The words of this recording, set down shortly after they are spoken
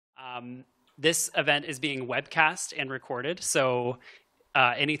This event is being webcast and recorded, so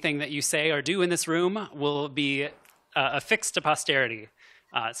anything that you say or do in this room will be affixed to posterity.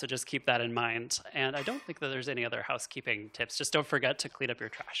 So just keep that in mind. And I don't think that there's any other housekeeping tips. Just don't forget to clean up your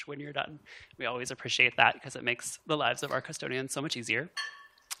trash when you're done. We always appreciate that because it makes the lives of our custodians so much easier.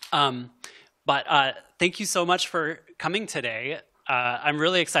 But thank you so much for coming today. I'm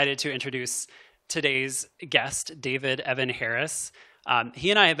really excited to introduce today's guest, David Evan Harris. He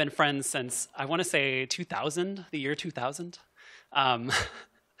and I have been friends since, I want to say 2000, the year 2000.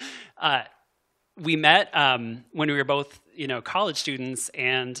 We met when we were both, college students,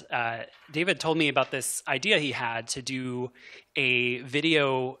 and David told me about this idea he had to do a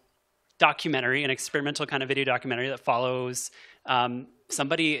video documentary, an experimental kind of video documentary that follows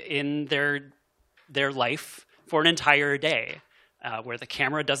somebody in their life for an entire day, where the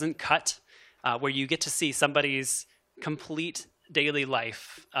camera doesn't cut, where you get to see somebody's complete daily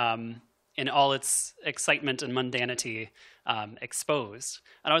life in all its excitement and mundanity exposed.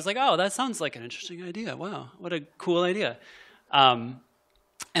 And I was like, oh, that sounds like an interesting idea. Wow, what a cool idea. And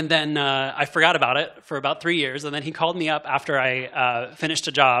then I forgot about it for about 3 years, and then he called me up after I finished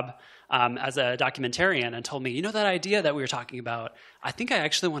a job as a documentarian and told me, that idea that we were talking about, I think I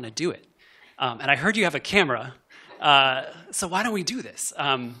actually want to do it. And I heard you have a camera, so why don't we do this?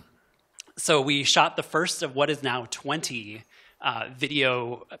 So we shot the first of what is now 20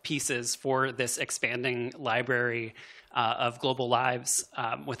 video pieces for this expanding library of global lives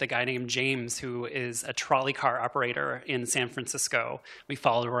with a guy named James, who is a trolley car operator in San Francisco. We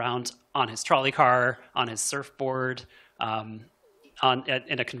followed around on his trolley car, on his surfboard, in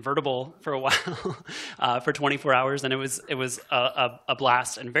a convertible for a while, for 24 hours, and it was a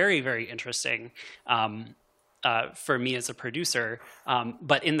blast and very, very interesting for me as a producer.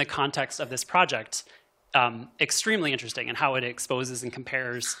 But in the context of this project, extremely interesting in how it exposes and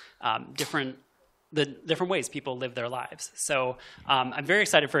compares the different ways people live their lives. So I'm very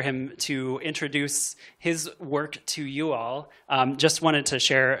excited for him to introduce his work to you all. Just wanted to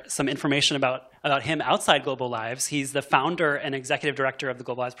share some information about him outside Global Lives. He's the founder and executive director of the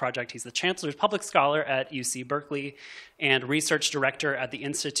Global Lives Project. He's the Chancellor's Public Scholar at UC Berkeley and research director at the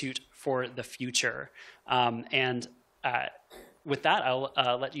Institute for the Future. With that,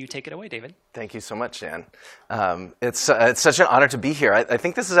 I'll let you take it away, David. Thank you so much, Dan. It's such an honor to be here. I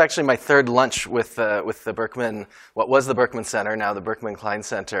think this is actually my third lunch with the Berkman, what was the Berkman Center, now the Berkman Klein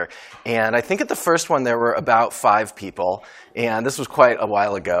Center. And I think at the first one there were about 5 people, and this was quite a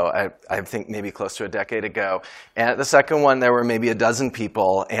while ago. I think maybe close to a decade ago. And at the second one there were maybe a dozen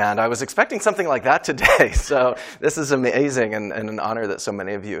people, and I was expecting something like that today. So this is amazing and an honor that so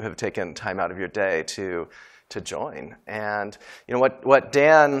many of you have taken time out of your day to join. And what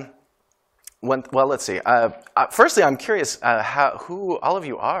Dan went, well, let's see. Firstly, I'm curious who all of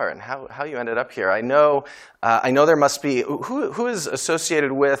you are and how you ended up here. I know there must be, who is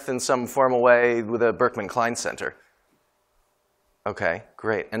associated with in some formal way with the Berkman Klein Center? Okay,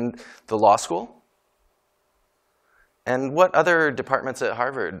 great. And the law school? And what other departments at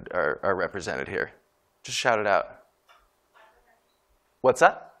Harvard are represented here? Just shout it out. What's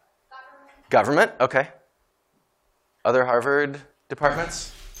that? Government, okay. Other Harvard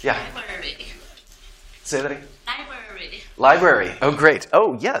departments? Yeah. Library. Say that again. Library. Library. Oh, great.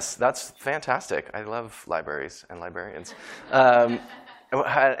 Oh, yes. That's fantastic. I love libraries and librarians. Any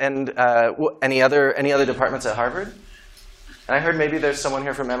other departments at Harvard? And I heard maybe there's someone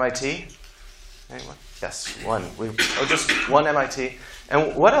here from MIT. Anyone? Yes, one. Just one MIT.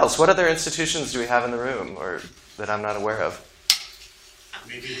 And what else? What other institutions do we have in the room, or that I'm not aware of?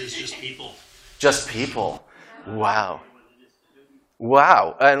 Maybe there's just people. Just people. Wow.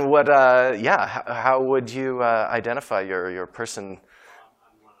 Wow. And what, how would you identify your person?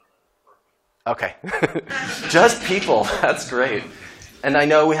 Okay. Just people. That's great. And I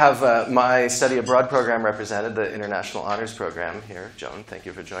know we have my study abroad program represented, the International Honors Program here. Joan, thank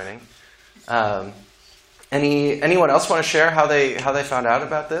you for joining. Anyone else want to share how they found out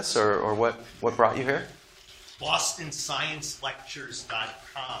about this, or what brought you here?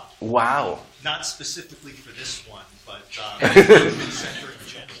 BostonScienceLectures.com. Wow. Not specifically for this one, but the center in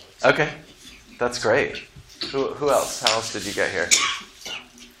general. Okay, that's great. Who else? How else did you get here?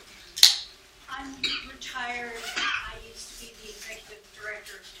 I'm retired. I used to be the executive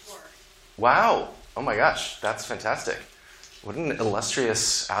director of TOR. Wow. Oh my gosh, that's fantastic. What an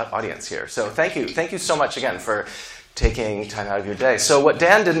illustrious audience here. So thank you so much again for taking time out of your day. So what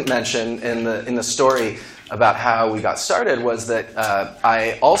Dan didn't mention in the story about how we got started was that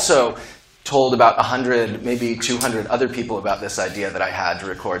I also told about 100, maybe 200 other people about this idea that I had to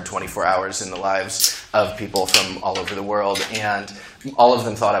record 24 hours in the lives of people from all over the world, and all of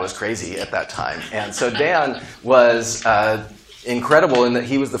them thought I was crazy at that time. And so Dan was incredible in that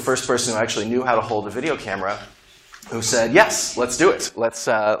he was the first person who actually knew how to hold a video camera, who said, yes, let's do it. Let's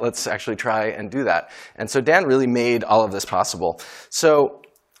actually try and do that. And so Dan really made all of this possible. So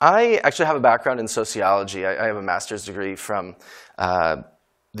I actually have a background in sociology. I have a master's degree from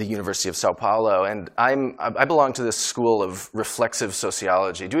the University of Sao Paulo, and I belong to this school of reflexive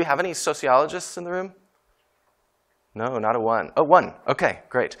sociology. Do we have any sociologists in the room? No, not a one. Oh, one. Okay,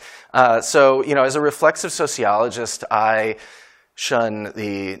 great. So, as a reflexive sociologist, I shun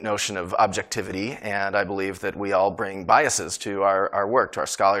the notion of objectivity, and I believe that we all bring biases to our work, to our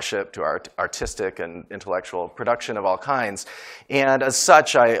scholarship, to our artistic and intellectual production of all kinds. And as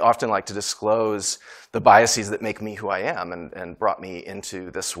such, I often like to disclose the biases that make me who I am and brought me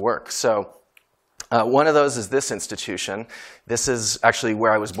into this work. So one of those is this institution. This is actually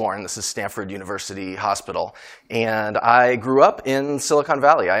where I was born. This is Stanford University Hospital. And I grew up in Silicon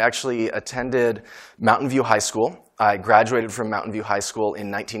Valley. I actually attended Mountain View High School. I graduated from Mountain View High School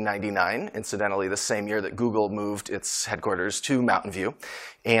in 1999, incidentally the same year that Google moved its headquarters to Mountain View.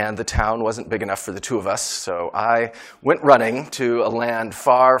 And the town wasn't big enough for the two of us, so I went running to a land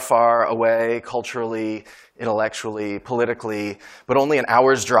far, far away, culturally, intellectually, politically, but only an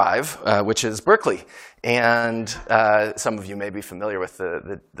hour's drive, which is Berkeley. And some of you may be familiar with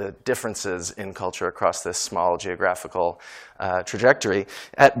the differences in culture across this small geographical trajectory.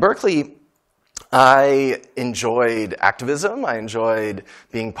 At Berkeley, I enjoyed activism. I enjoyed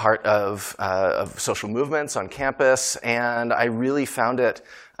being part of social movements on campus, and I really found it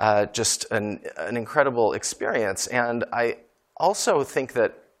just an incredible experience. And I also think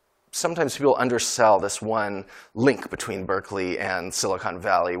that sometimes people undersell this one link between Berkeley and Silicon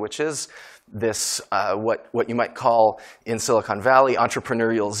Valley, which is this, what you might call in Silicon Valley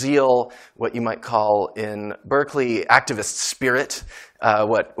entrepreneurial zeal, what you might call in Berkeley activist spirit,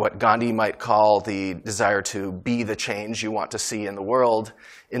 what Gandhi might call the desire to be the change you want to see in the world.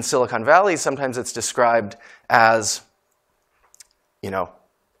 In Silicon Valley, sometimes it's described as,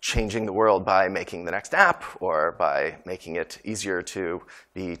 changing the world by making the next app or by making it easier to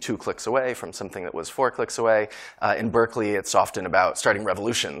be 2 clicks away from something that was 4 clicks away. In Berkeley, it's often about starting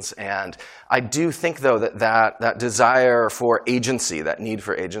revolutions. And I do think, though, that desire for agency, that need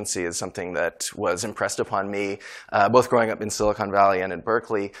for agency, is something that was impressed upon me, both growing up in Silicon Valley and in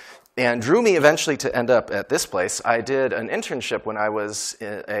Berkeley, and drew me eventually to end up at this place. I did an internship when I was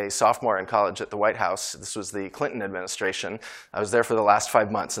a sophomore in college at the White House. This was the Clinton administration. I was there for the last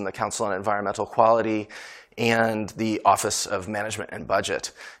 5 months in the Council on Environmental Quality and the Office of Management and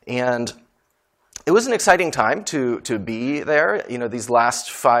Budget. And it was an exciting time to be there. These last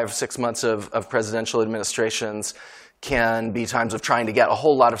 5-6 months of presidential administrations can be times of trying to get a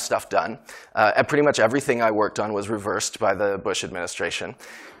whole lot of stuff done. Pretty much everything I worked on was reversed by the Bush administration.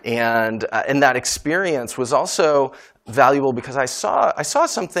 And that experience was also valuable because I saw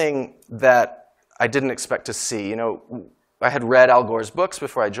something that I didn't expect to see. I had read Al Gore's books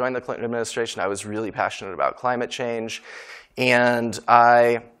before I joined the Clinton administration. I was really passionate about climate change. And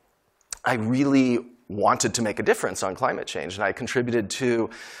I really wanted to make a difference on climate change. And I contributed to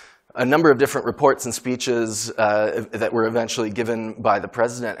a number of different reports and speeches that were eventually given by the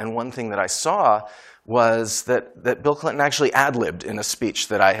president. And one thing that I saw was that Bill Clinton actually ad-libbed in a speech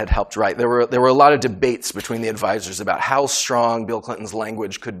that I had helped write. There were a lot of debates between the advisors about how strong Bill Clinton's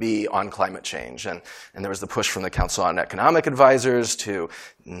language could be on climate change. And there was the push from the Council on Economic Advisors to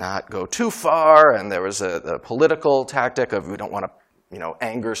not go too far. And there was a political tactic of we don't want to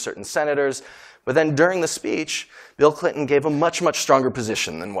anger certain senators. But then during the speech, Bill Clinton gave a much, much stronger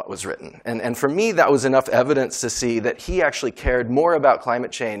position than what was written. And for me, that was enough evidence to see that he actually cared more about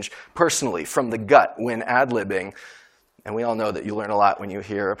climate change personally, from the gut, when ad-libbing. And we all know that you learn a lot when you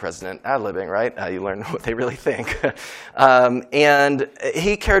hear a president ad-libbing, right? You learn what they really think. And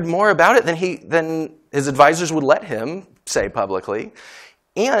he cared more about it than his advisors would let him say publicly.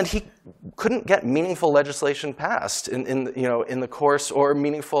 And he couldn't get meaningful legislation passed in the course, or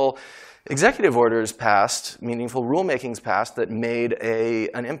meaningful executive orders passed, meaningful rulemakings passed that made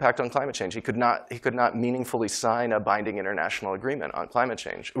an impact on climate change. He could not meaningfully sign a binding international agreement on climate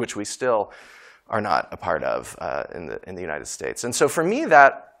change, which we still are not a part of in the United States. And so for me,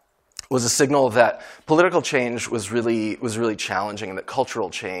 that was a signal that political change was really challenging, and that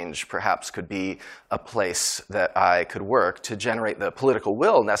cultural change perhaps could be a place that I could work to generate the political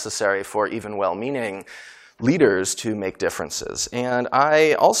will necessary for even well-meaning leaders to make differences. And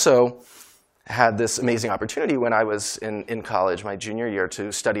I also had this amazing opportunity when I was in college, my junior year,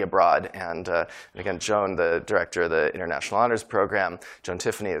 to study abroad. And again, Joan, the director of the International Honors Program, Joan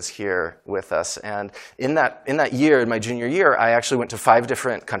Tiffany, is here with us. And in that year, in my junior year, I actually went to 5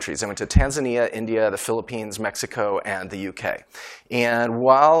 different countries. I went to Tanzania, India, the Philippines, Mexico, and the UK. And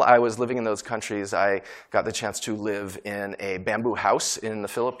while I was living in those countries, I got the chance to live in a bamboo house in the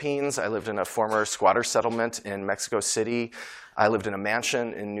Philippines. I lived in a former squatter settlement in Mexico City. I lived in a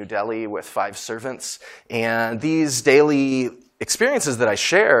mansion in New Delhi with 5 servants. And these daily experiences that I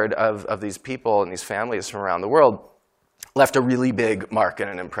shared of these people and these families from around the world left a really big mark and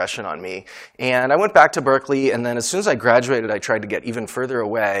an impression on me. And I went back to Berkeley, and then as soon as I graduated, I tried to get even further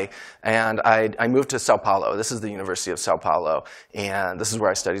away, and I moved to Sao Paulo. This is the University of Sao Paulo, and this is where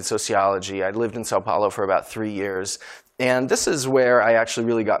I studied sociology. I lived in Sao Paulo for about 3 years. And this is where I actually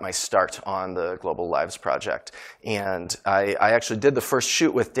really got my start on the Global Lives Project. And I actually did the first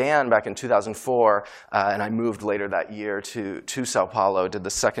shoot with Dan back in 2004, and I moved later that year to Sao Paulo, did the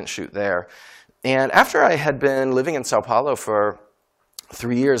second shoot there. And after I had been living in Sao Paulo for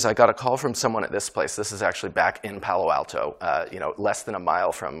 3 years, I got a call from someone at this place. This is actually back in Palo Alto, less than a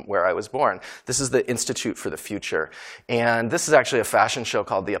mile from where I was born. This is the Institute for the Future. And this is actually a fashion show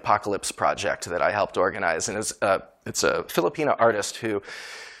called the Apocalypse Project that I helped organize. And it's a Filipino artist who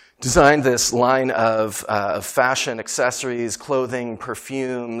designed this line of fashion, accessories, clothing,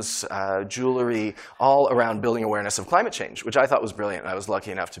 perfumes, jewelry, all around building awareness of climate change, which I thought was brilliant. I was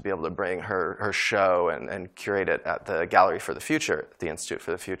lucky enough to be able to bring her show and curate it at the Gallery for the Future, the Institute for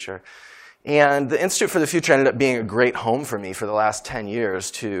the Future. And the Institute for the Future ended up being a great home for me for the last 10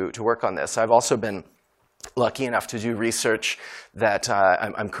 years to work on this. I've also been lucky enough to do research that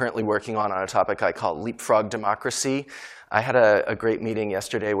I'm currently working on a topic I call leapfrog democracy. I had a great meeting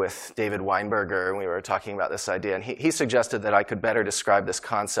yesterday with David Weinberger, and we were talking about this idea. And he suggested that I could better describe this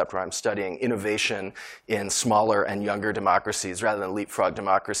concept where I'm studying innovation in smaller and younger democracies rather than leapfrog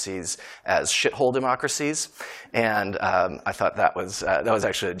democracies as shithole democracies. And I thought that was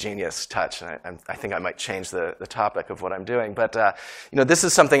actually a genius touch. And I think I might change the topic of what I'm doing. But this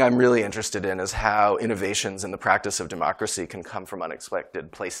is something I'm really interested in, is how innovations in the practice of democracy can come from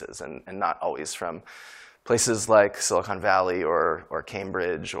unexpected places and not always from places like Silicon Valley or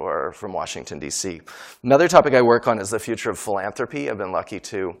Cambridge or from Washington, D.C. Another topic I work on is the future of philanthropy. I've been lucky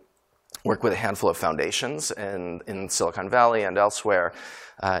to work with a handful of foundations in Silicon Valley and elsewhere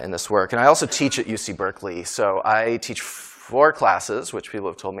in this work. And I also teach at UC Berkeley. So I teach 4 classes, which people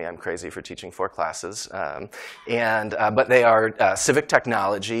have told me I'm crazy for teaching 4 classes. But they are civic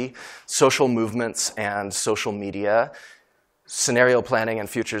technology, social movements and social media, scenario planning and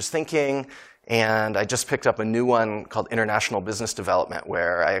futures thinking. And I just picked up a new one called International Business Development,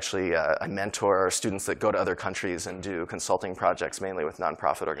 where I actually I mentor students that go to other countries and do consulting projects, mainly with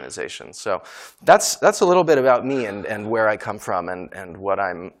nonprofit organizations. So that's a little bit about me and where I come from and what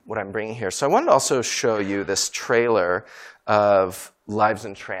I'm bringing here. So I wanted to also show you this trailer of Lives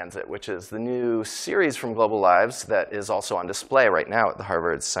in Transit, which is the new series from Global Lives that is also on display right now at the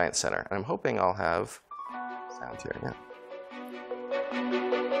Harvard Science Center. And I'm hoping I'll have sound here. Yeah.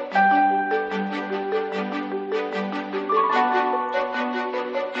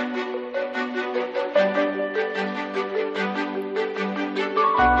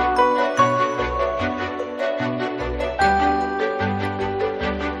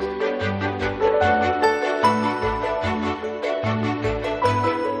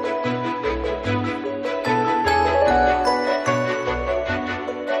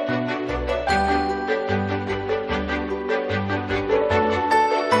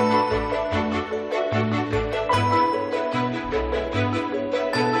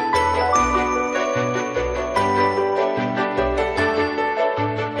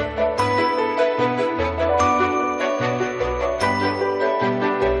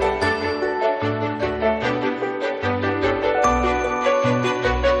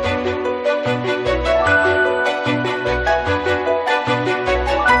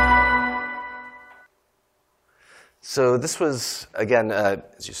 So this was, again,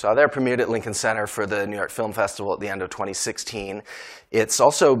 as you saw there, premiered at Lincoln Center for the New York Film Festival at the end of 2016. It's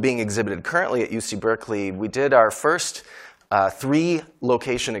also being exhibited currently at UC Berkeley. We did our first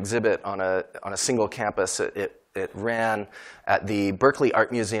 3-location exhibit on a single campus. It ran at the Berkeley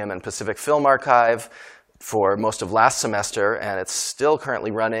Art Museum and Pacific Film Archive, for most of last semester, and it's still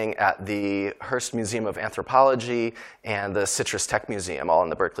currently running at the Hearst Museum of Anthropology and the Citrus Tech Museum, all on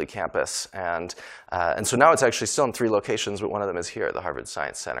the Berkeley campus. And so now it's actually still in 3 locations, but one of them is here at the Harvard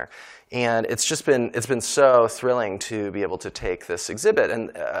Science Center. And it's been so thrilling to be able to take this exhibit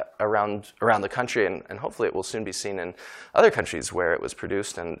and around the country, and hopefully it will soon be seen in other countries where it was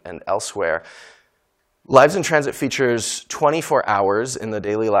produced and elsewhere. Lives in Transit features 24 hours in the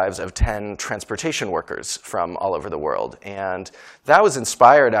daily lives of 10 transportation workers from all over the world. And that was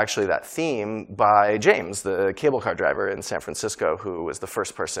inspired, actually, that theme, by James, the cable car driver in San Francisco, who was the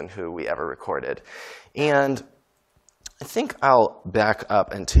first person who we ever recorded. And I think I'll back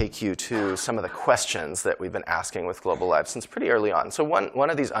up and take you to some of the questions that we've been asking with Global Lives since pretty early on. So one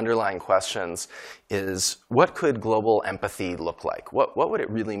of these underlying questions is, what could global empathy look like? What would it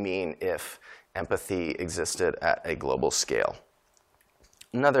really mean if empathy existed at a global scale?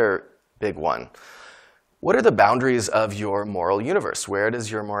 Another big one. What are the boundaries of your moral universe? Where does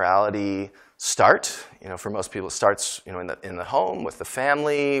your morality start? For most people, it starts in the home, with the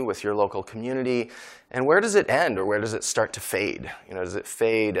family, with your local community. And where does it end, or where does it start to fade? Does it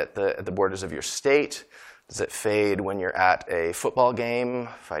fade at the borders of your state? Does it fade when you're at a football game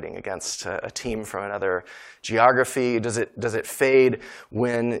fighting against a team from another geography? Does it fade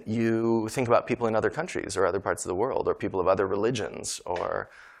when you think about people in other countries or other parts of the world, or people of other religions or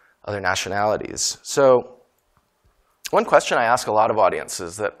other nationalities? So one question I ask a lot of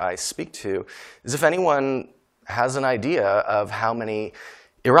audiences that I speak to is if anyone has an idea of how many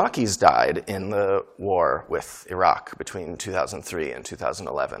Iraqis died in the war with Iraq between 2003 and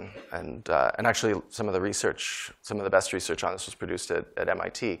 2011. And actually, some of the best research on this was produced at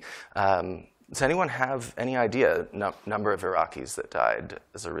MIT. Does anyone have any idea number of Iraqis that died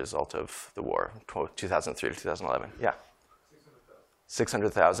as a result of the war, 2003 to 2011? Yeah.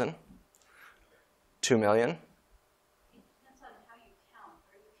 600,000? 2 million? It depends on how you count.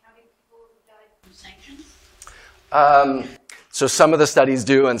 Are you counting people who died from sanctions? So some of the studies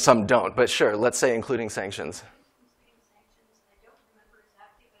do and some don't, but sure, let's say including sanctions. Including sanctions, I don't remember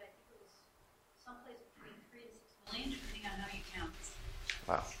exactly, but I think it was someplace between 3 and 6 million, depending on how you count.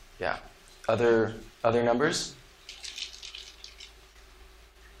 Wow, yeah. Other numbers?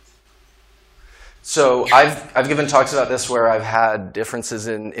 So I've given talks about this where I've had differences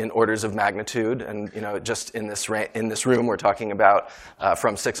in orders of magnitude, and just in this room we're talking about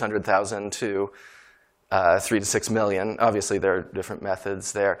from 600,000 to 3 to 6 million. Obviously, there are different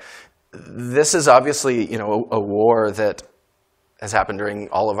methods there. This is obviously, a war that has happened during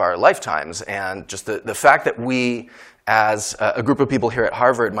all of our lifetimes, and just the fact that we, as a group of people here at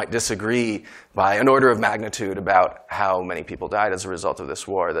Harvard, might disagree by an order of magnitude about how many people died as a result of this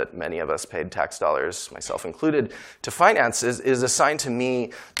war that many of us paid tax dollars, myself included, to finance is a sign to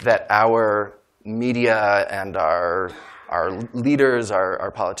me that our media and our leaders,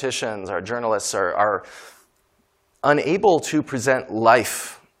 our politicians, our journalists are unable to present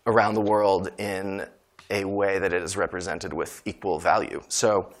life around the world in a way that it is represented with equal value.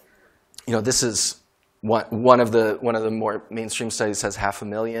 So, this is one of the more mainstream studies says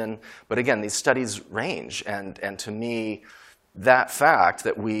 500,000, but again, these studies range, and to me, that fact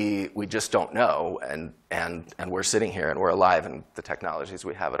that we just don't know, and we're sitting here and we're alive, and the technologies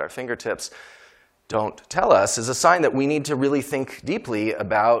we have at our fingertips don't tell us, is a sign that we need to really think deeply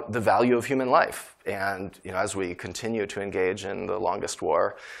about the value of human life. And as we continue to engage in the longest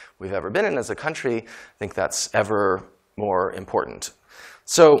war we've ever been in as a country, I think that's ever more important.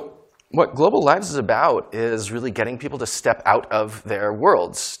 So what Global Lives is about is really getting people to step out of their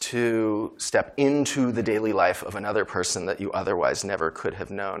worlds, to step into the daily life of another person that you otherwise never could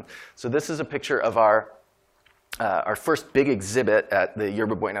have known. So this is a picture of our first big exhibit at the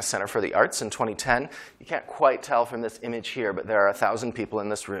Yerba Buena Center for the Arts in 2010. You can't quite tell from this image here, but there are 1,000 people in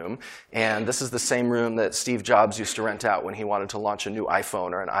this room. And this is the same room that Steve Jobs used to rent out when he wanted to launch a new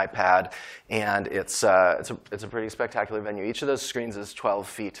iPhone or an iPad. And it's a pretty spectacular venue. Each of those screens is 12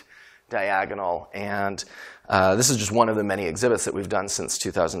 feet diagonal. And this is just one of the many exhibits that we've done since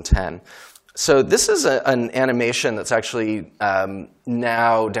 2010. So this is an animation that's actually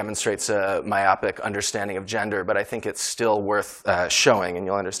now demonstrates a myopic understanding of gender, but I think it's still worth showing, and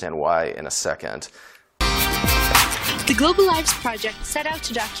you'll understand why in a second. The Global Lives Project set out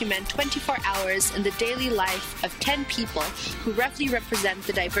to document 24 hours in the daily life of 10 people who roughly represent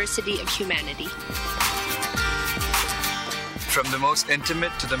the diversity of humanity. From the most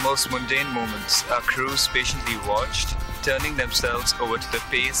intimate to the most mundane moments, our crews patiently watched, turning themselves over to the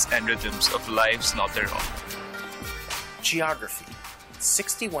pace and rhythms of lives not their own. Geography.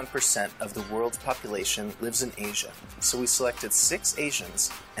 61% of the world's population lives in Asia, so we selected 6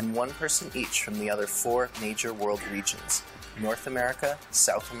 Asians and 1 person each from the other 4 major world regions: North America,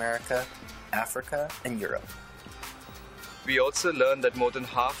 South America, Africa, and Europe. We also learned that more than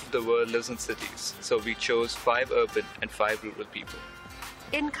half of the world lives in cities, so we chose 5 urban and 5 rural people.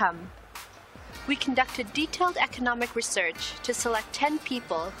 Income. We conducted detailed economic research to select 10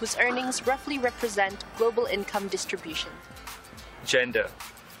 people whose earnings roughly represent global income distribution. Gender.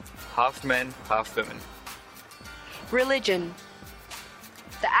 Half men, half women. Religion.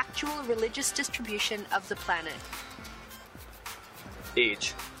 The actual religious distribution of the planet.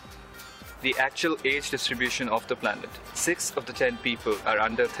 Age. The actual age distribution of the planet. 6 of the 10 people are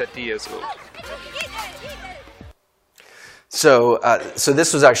under 30 years old. So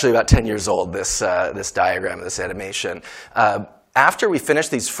this was actually about 10 years old, this diagram, this animation. After we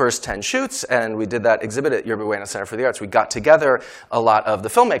finished these first 10 shoots, and we did that exhibit at Yerba Buena Center for the Arts, we got together a lot of the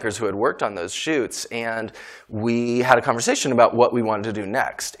filmmakers who had worked on those shoots, and we had a conversation about what we wanted to do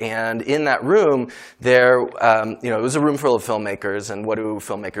next. And in that room, there, it was a room full of filmmakers, and what do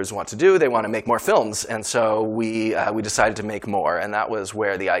filmmakers want to do? They want to make more films, and so we decided to make more, and that was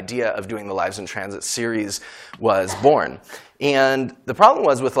where the idea of doing the Lives in Transit series was born. And the problem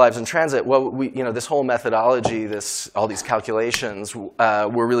was with Lives in Transit, well, this whole methodology, all these calculations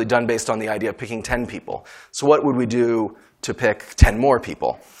were really done based on the idea of picking 10 people. So what would we do to pick 10 more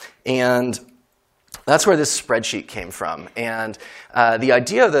people? And that's where this spreadsheet came from. And the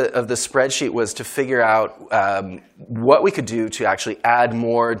idea of the spreadsheet was to figure out what we could do to actually add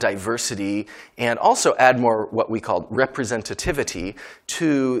more diversity and also add more what we called representativity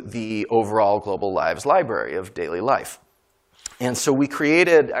to the overall Global Lives library of daily life. And so we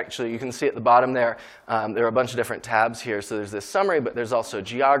created, actually, you can see at the bottom there, there are a bunch of different tabs here. So there's this summary, but there's also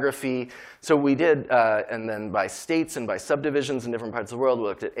geography. So we did, and then by states and by subdivisions in different parts of the world, we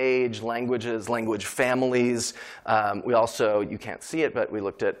looked at age, languages, language families. We also, you can't see it, but we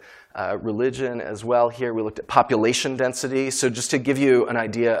looked at religion as well here. We looked at population density. So just to give you an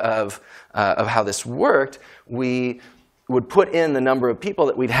idea of how this worked, we would put in the number of people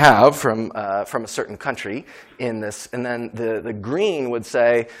that we'd have from a certain country in this, and then the green would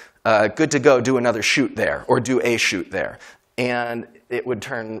say, good to go, do another shoot there, or do a shoot there. And it would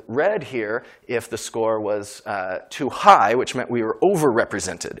turn red here if the score was too high, which meant we were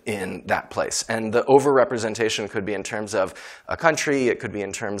overrepresented in that place. And the overrepresentation could be in terms of a country, it could be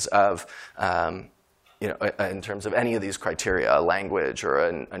in terms of in terms of any of these criteria, a language or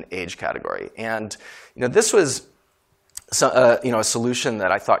an age category. And this was a solution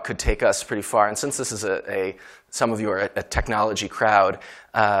that I thought could take us pretty far. And since this is some of you are a technology crowd,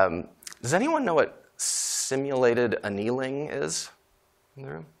 does anyone know what simulated annealing is in the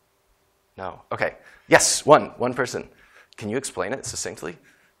room? No. Okay. Yes, one person. Can you explain it succinctly?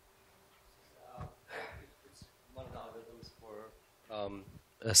 It's one of the algorithms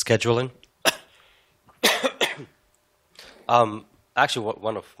for scheduling. Actually,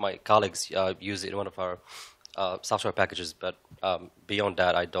 one of my colleagues used it in one of our software packages, but beyond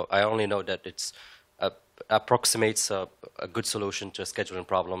that, I only know that it approximates a good solution to a scheduling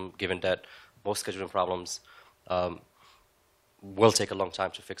problem, given that most scheduling problems will take a long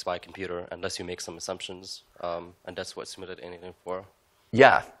time to fix by a computer unless you make some assumptions, and that's what simulated annealing for.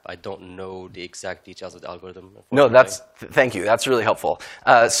 Yeah. I don't know the exact details of the algorithm. No, thank you. That's really helpful.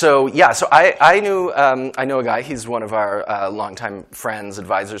 So I know a guy. He's one of our longtime friends,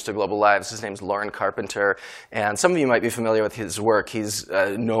 advisors to Global Lives. His name's Lauren Carpenter, and some of you might be familiar with his work. He's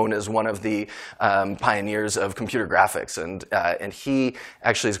known as one of the pioneers of computer graphics, and he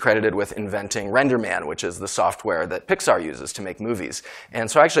actually is credited with inventing RenderMan, which is the software that Pixar uses to make movies.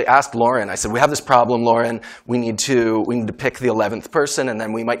 And so I actually asked Lauren. I said, "We have this problem, Lauren. We need to pick the 11th person, and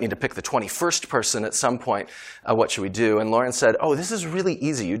then we might need to pick the 21st person at some point. What should we do?" And Lauren said, "Oh, this is really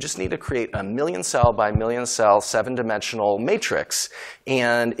easy. You just need to create a million cell by million cell 7-dimensional matrix.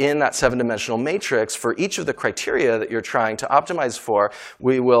 And in that 7-dimensional matrix, for each of the criteria that you're trying to optimize for,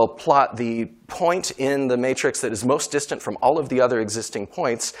 we will plot the point in the matrix that is most distant from all of the other existing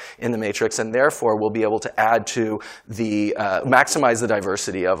points in the matrix, and therefore we'll be able to add to the, maximize the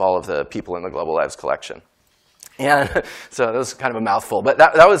diversity of all of the people in the Global Lives collection." And so that was kind of a mouthful. But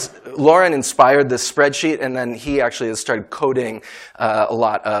that was, Lauren inspired this spreadsheet, and then he actually has started coding a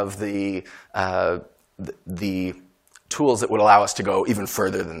lot of the tools that would allow us to go even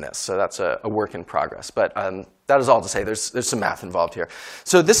further than this. So that's a work in progress. But that is all to say there's some math involved here.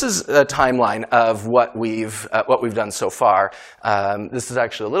 So this is a timeline of what we've done so far. This is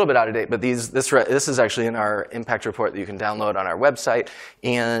actually a little bit out of date, but this is actually in our impact report that you can download on our website.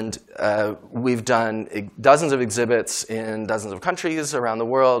 And we've done dozens of exhibits in dozens of countries around the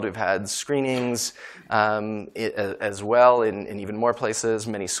world. We've had screenings as well in even more places,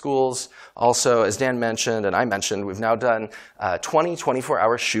 many schools. Also, as Dan mentioned and I mentioned, we've now done 20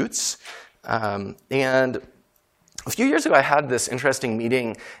 24-hour shoots. And a few years ago, I had this interesting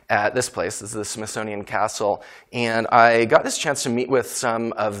meeting at this place. This is the Smithsonian Castle. And I got this chance to meet with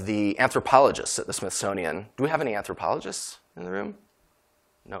some of the anthropologists at the Smithsonian. Do we have any anthropologists in the room?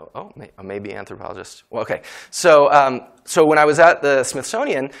 No? Oh, maybe anthropologists. Well, OK. So when I was at the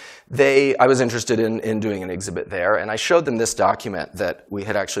Smithsonian, I was interested in doing an exhibit there. And I showed them this document that we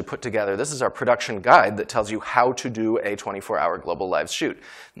had actually put together. This is our production guide that tells you how to do a 24-hour global lives shoot.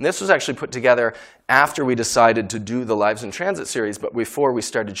 And this was actually put together after we decided to do the Lives in Transit series, but before we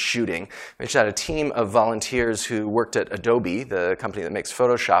started shooting. We actually had a team of volunteers who worked at Adobe, the company that makes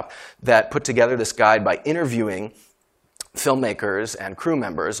Photoshop, that put together this guide by interviewing filmmakers and crew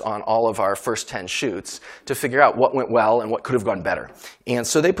members on all of our first 10 shoots to figure out what went well and what could have gone better. And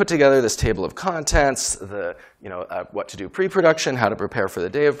so they put together this table of contents, what to do pre-production, how to prepare for the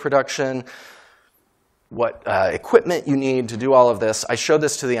day of production, what equipment you need to do all of this. I showed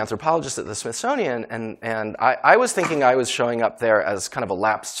this to the anthropologists at the Smithsonian, and I was thinking I was showing up there as kind of a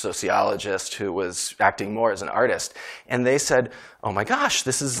lapsed sociologist who was acting more as an artist. And they said, oh my gosh,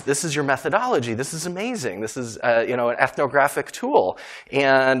 this is your methodology. This is amazing. This is an ethnographic tool.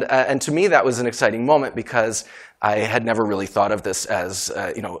 And to me, that was an exciting moment because I had never really thought of this as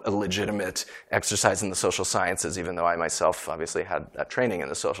a legitimate exercise in the social sciences, even though I myself obviously had that training in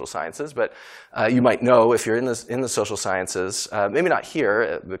the social sciences. But you might know if you're in the social sciences, maybe not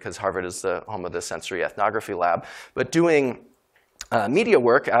here because Harvard is the home of the sensory ethnography lab, but doing media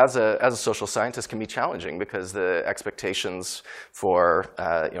work as a social scientist can be challenging because the expectations for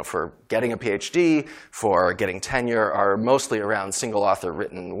getting a PhD, for getting tenure, are mostly around single author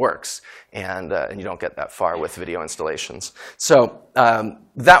written works, and you don't get that far with video installations. So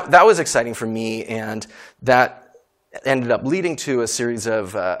that was exciting for me, and that ended up leading to a series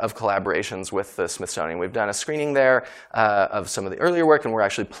of collaborations with the Smithsonian. We've done a screening there of some of the earlier work, and we're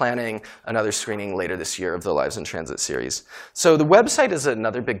actually planning another screening later this year of the Lives in Transit series. So the website is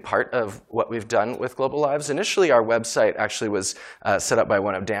another big part of what we've done with Global Lives. Initially, our website actually was set up by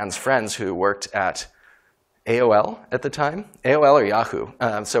one of Dan's friends who worked at AOL at the time, AOL or Yahoo.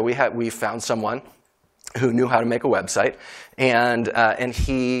 So we found someone who knew how to make a website, and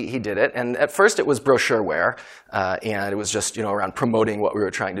he did it. And at first it was brochureware, and it was just around promoting what we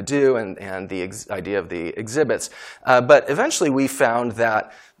were trying to do and the idea of the exhibits. But eventually we found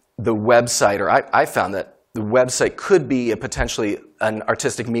that the website, or I found that the website could be potentially an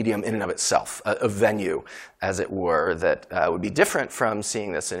artistic medium in and of itself, a venue, as it were, that would be different from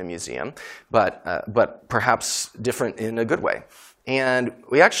seeing this in a museum, but perhaps different in a good way. And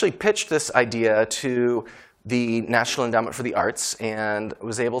we actually pitched this idea to the National Endowment for the Arts and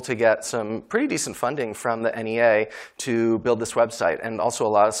was able to get some pretty decent funding from the NEA to build this website, and also a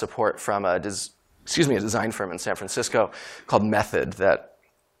lot of support from a design firm in San Francisco called Method that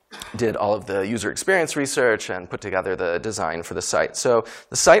did all of the user experience research and put together the design for the site. So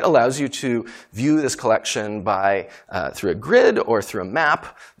the site allows you to view this collection through a grid or through a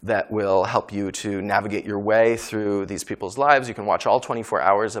map that will help you to navigate your way through these people's lives. You can watch all 24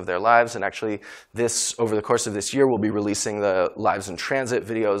 hours of their lives, and actually over the course of this year, we'll be releasing the Lives in Transit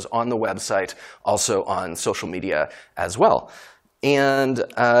videos on the website, also on social media as well. And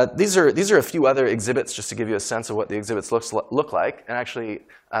these are a few other exhibits just to give you a sense of what the exhibits look like. And actually,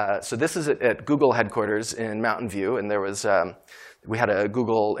 so this is at Google headquarters in Mountain View, and we had a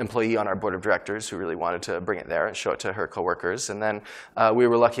Google employee on our board of directors who really wanted to bring it there and show it to her coworkers. And then we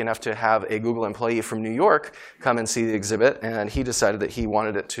were lucky enough to have a Google employee from New York come and see the exhibit, and he decided that he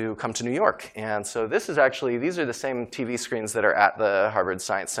wanted it to come to New York. And so these are the same TV screens that are at the Harvard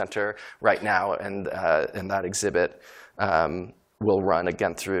Science Center right now, and that exhibit will run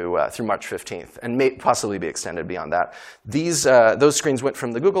again through March 15th, and may possibly be extended beyond that. Those screens went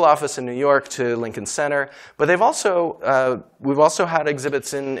from the Google office in New York to Lincoln Center, but we've also had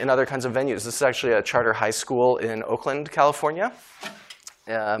exhibits in other kinds of venues. This is actually a charter high school in Oakland, California.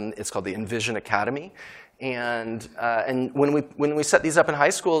 It's called the Envision Academy. And when we set these up in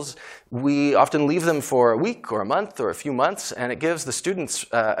high schools, we often leave them for a week or a month or a few months, and it gives the students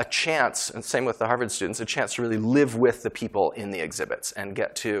a chance, and same with the Harvard students, a chance to really live with the people in the exhibits and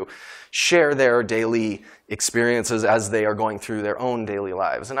get to share their daily experiences as they are going through their own daily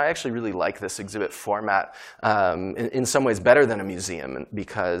lives. And I actually really like this exhibit format in some ways better than a museum,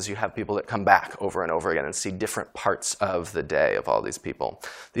 because you have people that come back over and over again and see different parts of the day of all these people.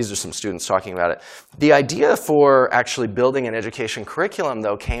 These are some students talking about it. The idea for actually building an education curriculum,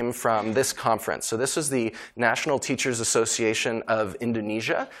 though, came from this conference. So this was the National Teachers Association of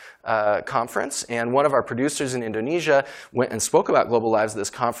Indonesia conference. And one of our producers in Indonesia went and spoke about Global Lives at this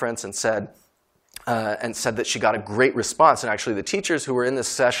conference and said that she got a great response. And actually the teachers who were in this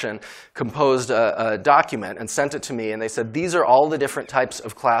session composed a document and sent it to me. And they said, these are all the different types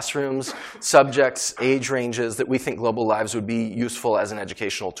of classrooms, subjects, age ranges that we think Global Lives would be useful as an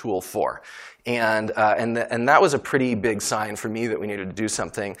educational tool for. And that was a pretty big sign for me that we needed to do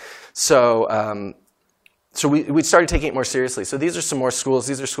something. So we started taking it more seriously. So these are some more schools.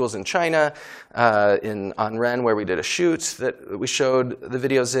 These are schools in China, in Anren, where we did a shoot that we showed the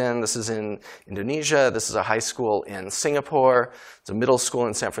videos in. This is in Indonesia. This is a high school in Singapore. It's a middle school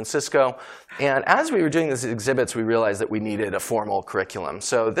in San Francisco. And as we were doing these exhibits, we realized that we needed a formal curriculum.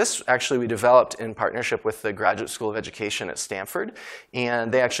 So this actually we developed in partnership with the Graduate School of Education at Stanford.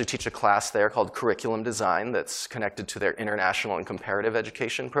 And they actually teach a class there called Curriculum Design that's connected to their International and Comparative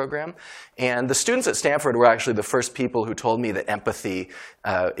Education program. And the students at Stanford were actually the first people who told me that empathy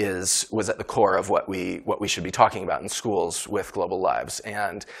was at the core of what we should be talking about in schools with Global Lives.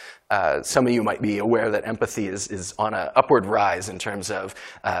 And some of you might be aware that empathy is on an upward rise in terms of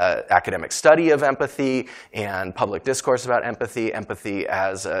academic study of empathy and public discourse about empathy, empathy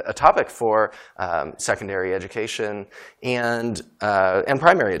as a topic for secondary education and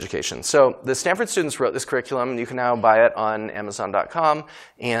primary education. So the Stanford students wrote this curriculum. You can now buy it on Amazon.com,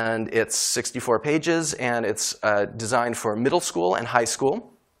 and it's 64 pages, and it's designed for middle school and high school.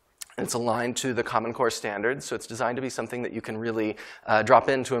 It's aligned to the Common Core standards, so it's designed to be something that you can really drop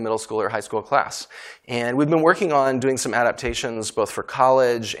into a middle school or high school class. And we've been working on doing some adaptations both for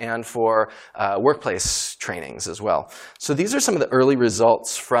college and for workplace trainings as well. So these are some of the early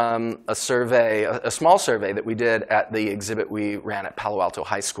results from a survey, a small survey that we did at the exhibit we ran at Palo Alto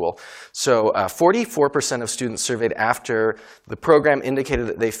High School. So 44% of students surveyed after the program indicated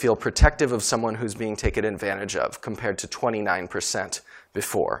that they feel protective of someone who's being taken advantage of, compared to 29%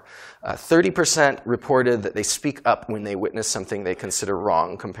 before. 30% reported that they speak up when they witness something they consider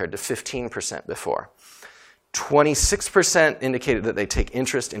wrong, compared to 15% before. 26% indicated that they take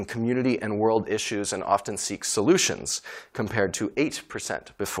interest in community and world issues and often seek solutions, compared to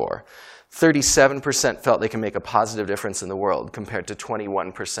 8% before. 37% felt they can make a positive difference in the world, compared to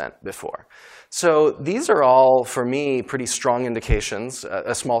 21% before. So these are all, for me, pretty strong indications,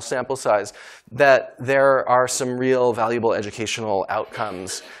 a small sample size, that there are some real valuable educational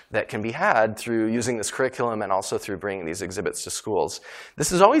outcomes that can be had through using this curriculum and also through bringing these exhibits to schools. This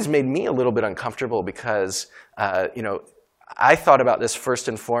has always made me a little bit uncomfortable because, I thought about this first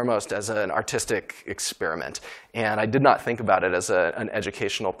and foremost as an artistic experiment, and I did not think about it as an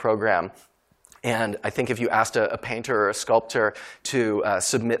educational program. And I think if you asked a painter or a sculptor to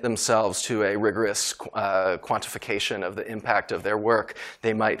submit themselves to a rigorous quantification of the impact of their work,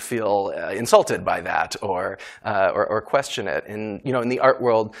 they might feel insulted by that or question it. And in the art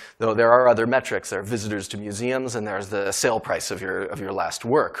world, though, there are other metrics. There are visitors to museums, and there's the sale price of your last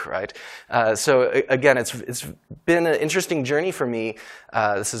work, right? So again, it's been an interesting journey for me.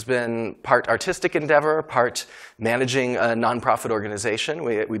 This has been part artistic endeavor, part managing a nonprofit organization.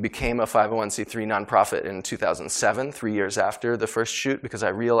 We became a 501c3 nonprofit in 2007, 3 years after the first shoot, because I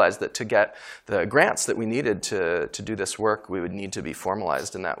realized that to get the grants that we needed to do this work, we would need to be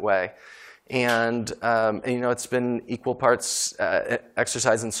formalized in that way. And it's been equal parts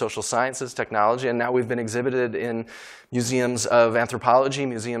exercise in social sciences, technology, and now we've been exhibited in museums of anthropology,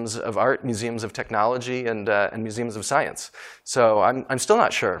 museums of art, museums of technology, and museums of science. So I'm still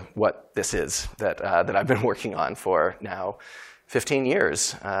not sure what this is that I've been working on for now 15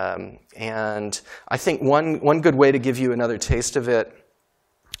 years. And I think one good way to give you another taste of it,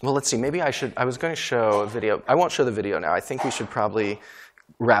 well, let's see, maybe I was going to show a video. I won't show the video now. I think we should probably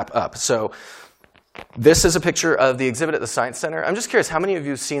wrap up. So this is a picture of the exhibit at the Science Center. I'm just curious, how many of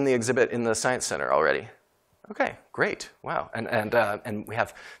you have seen the exhibit in the Science Center already? Okay, great. Wow. And we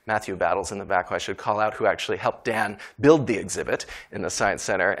have Matthew Battles in the back, who I should call out, who actually helped Dan build the exhibit in the Science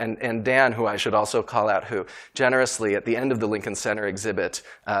Center. And Dan, who I should also call out, who generously, at the end of the Lincoln Center exhibit,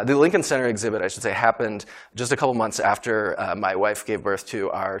 I should say, happened just a couple months after my wife gave birth to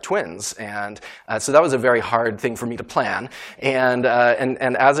our twins. And so that was a very hard thing for me to plan. And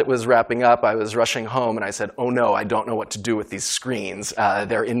as it was wrapping up, I was rushing home, and I said, oh no, I don't know what to do with these screens.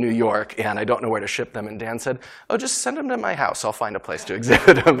 They're in New York, and I don't know where to ship them. And Dan said, oh, just send them to my house. I'll find a place to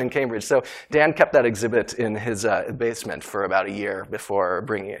exhibit them in Cambridge. So Dan kept that exhibit in his basement for about a year before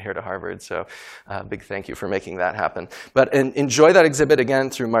bringing it here to Harvard. So big thank you for making that happen. But enjoy that exhibit again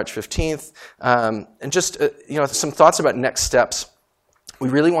through March 15th. And just some thoughts about next steps. We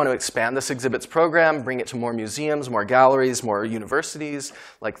really want to expand this exhibits program, bring it to more museums, more galleries, more universities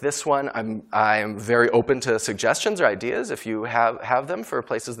like this one. I'm very open to suggestions or ideas if you have them for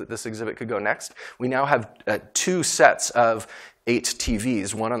places that this exhibit could go next. We now have 2 sets of 8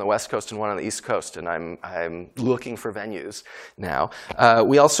 TVs, one on the West Coast and one on the East Coast, and I'm looking for venues now.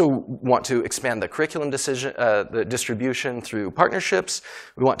 We also want to expand the curriculum the distribution through partnerships.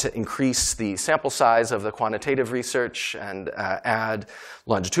 We want to increase the sample size of the quantitative research and add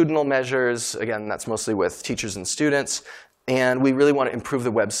longitudinal measures. Again, that's mostly with teachers and students. And we really want to improve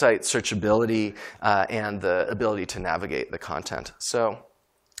the website searchability and the ability to navigate the content. So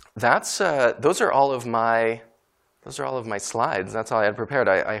those are all of my slides. That's all I had prepared.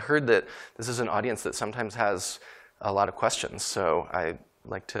 I heard that this is an audience that sometimes has a lot of questions, so I'd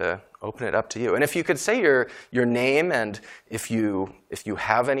like to open it up to you. And if you could say your name and if you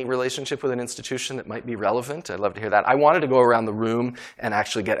have any relationship with an institution that might be relevant, I'd love to hear that. I wanted to go around the room and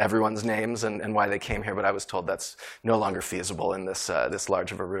actually get everyone's names and why they came here, but I was told that's no longer feasible in this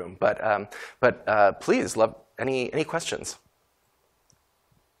large of a room. But please, love any questions.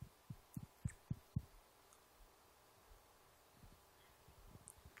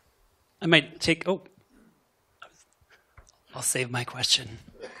 I might take, I'll save my question.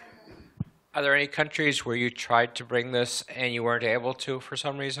 Are there any countries where you tried to bring this and you weren't able to for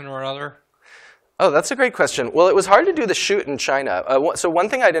some reason or another? Oh, that's a great question. Well, it was hard to do the shoot in China. So one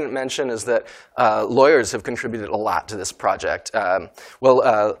thing I didn't mention is that lawyers have contributed a lot to this project.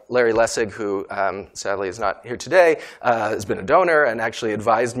 Larry Lessig, who sadly is not here today, has been a donor and actually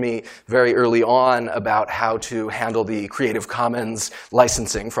advised me very early on about how to handle the Creative Commons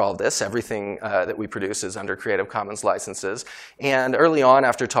licensing for all of this. Everything that we produce is under Creative Commons licenses. And early on,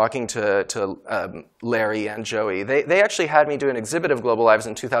 after talking to Larry and Joey, they actually had me do an exhibit of Global Lives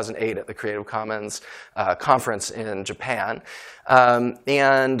in 2008 at the Creative Commons conference in Japan.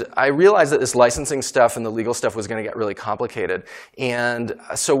 And I realized that this licensing stuff and the legal stuff was going to get really complicated. And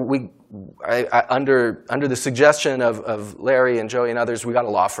so under the suggestion of Larry and Joey and others, we got a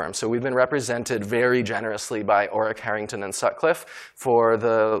law firm. So we've been represented very generously by Orrick, Harrington, and Sutcliffe for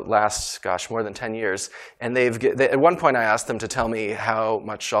the last, more than 10 years. And at one point I asked them to tell me how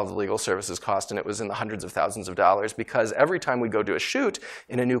much all the legal services cost, and it was in the hundreds of thousands of dollars, because every time we go do a shoot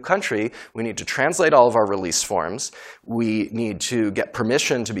in a new country, we need to translate all of our release forms. We need to get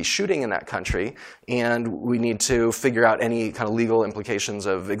permission to be shooting in that country, and we need to figure out any kind of legal implications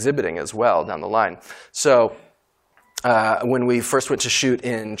of exhibiting as well down the line. So when we first went to shoot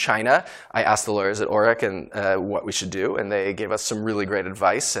in China, I asked the lawyers at Orrick what we should do, and they gave us some really great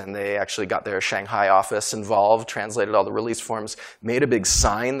advice, and they actually got their Shanghai office involved, translated all the release forms, made a big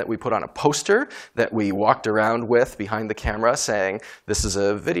sign that we put on a poster that we walked around with behind the camera saying, this is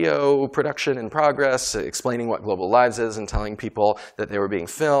a video production in progress, explaining what Global Lives is and telling people that they were being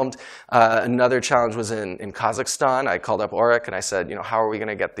filmed. Another challenge was in Kazakhstan. I called up Orrick and I said, how are we going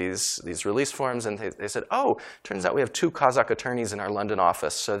to get these release forms? And they said, turns out we have 2 Kazakh attorneys in our London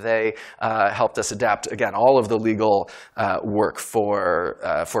office. So they helped us adapt, again, all of the legal work for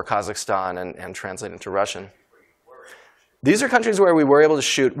Kazakhstan and translate into Russian. These are countries where we were able to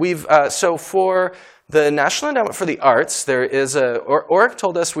shoot. So for the National Endowment for the Arts, there is Orrick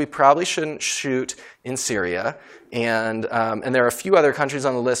told us we probably shouldn't shoot in Syria. And there are a few other countries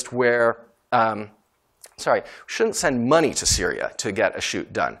on the list where we shouldn't send money to Syria to get a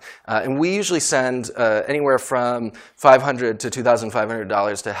shoot done. And we usually send anywhere from $500 to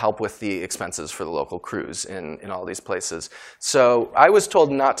 $2,500 to help with the expenses for the local crews in all these places. So I was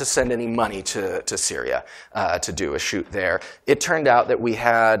told not to send any money to Syria to do a shoot there. It turned out that we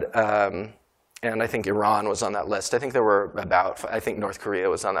had, and I think Iran was on that list. I think there were I think North Korea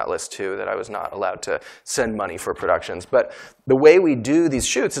was on that list too, that I was not allowed to send money for productions. But the way we do these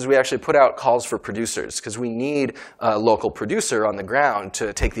shoots is we actually put out calls for producers, because we need a local producer on the ground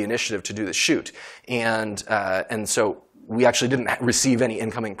to take the initiative to do the shoot. And so we actually didn't receive any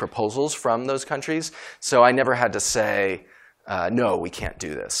incoming proposals from those countries. So I never had to say, no, we can't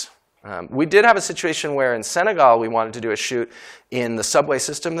do this. We did have a situation where in Senegal we wanted to do a shoot in the subway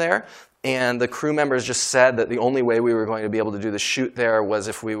system there. And the crew members just said that the only way we were going to be able to do the shoot there was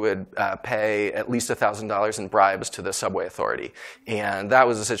if we would pay at least $1,000 in bribes to the subway authority. And that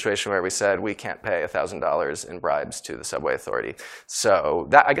was a situation where we said we can't pay $1,000 in bribes to the subway authority. So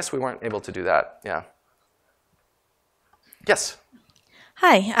I guess we weren't able to do that, yeah. Yes?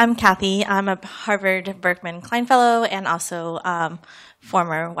 Hi, I'm Kathy. I'm a Harvard Berkman Klein Fellow and also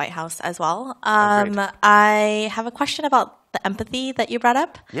former White House as well. Great. I have a question about the empathy that you brought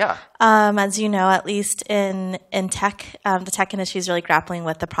up. Yeah. As you know, at least in tech, the tech industry is really grappling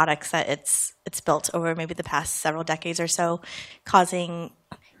with the products that it's built over maybe the past several decades or so, causing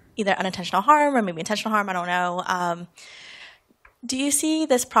either unintentional harm or maybe intentional harm, I don't know. Do you see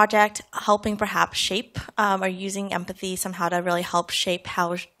this project helping perhaps shape or using empathy somehow to really help shape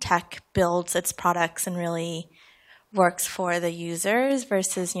how tech builds its products and really works for the users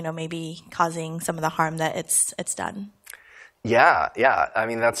versus, maybe causing some of the harm that it's done? Yeah. I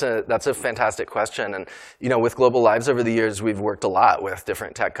mean, that's a fantastic question. And, with Global Lives over the years, we've worked a lot with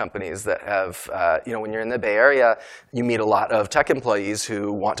different tech companies that have, when you're in the Bay Area, you meet a lot of tech employees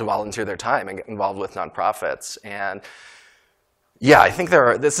who want to volunteer their time and get involved with nonprofits. And yeah, I think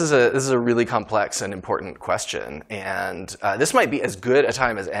this is a really complex and important question, and this might be as good a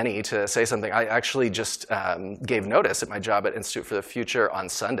time as any to say something. I actually just gave notice at my job at Institute for the Future on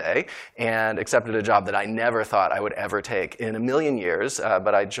Sunday and accepted a job that I never thought I would ever take in a million years,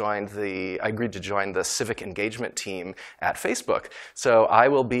 but I agreed to join the civic engagement team at Facebook. So I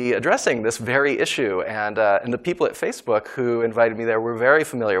will be addressing this very issue, and the people at Facebook who invited me there were very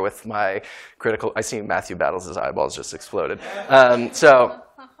familiar with my critical. I see Matthew Battles' eyeballs just exploded. So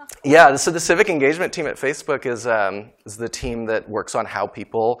the civic engagement team at Facebook is the team that works on how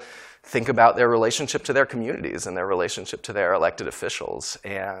people think about their relationship to their communities and their relationship to their elected officials.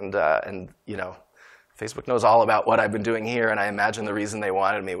 And Facebook knows all about what I've been doing here, and I imagine the reason they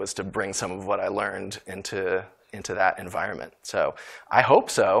wanted me was to bring some of what I learned into that environment. So I hope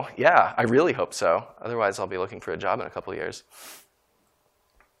so. Yeah, I really hope so. Otherwise, I'll be looking for a job in a couple of years.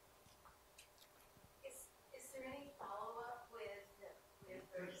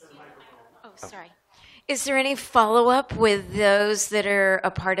 Sorry. Is there any follow-up with those that are a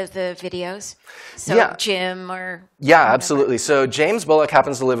part of the videos? So yeah. Jim or... Yeah, whatever. Absolutely. So James Bullock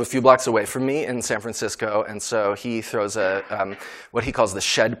happens to live a few blocks away from me in San Francisco, and so he throws what he calls the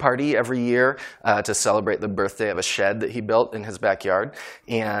shed party every year to celebrate the birthday of a shed that he built in his backyard.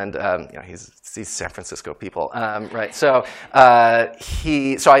 And he's San Francisco people, right? So I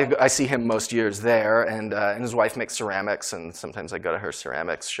see him most years there, and his wife makes ceramics, and sometimes I go to her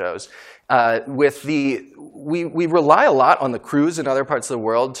ceramics shows. We rely a lot on the crews in other parts of the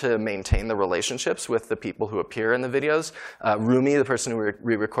world to maintain the relationships with the people who appear in the videos. Rumi, the person who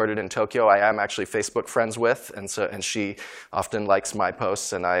we recorded in Tokyo, I am actually Facebook friends with, and she often likes my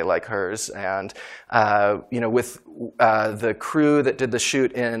posts and I like hers. And with the crew that did the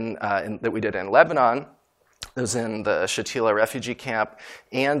shoot that we did in Lebanon, it was in the Shatila refugee camp,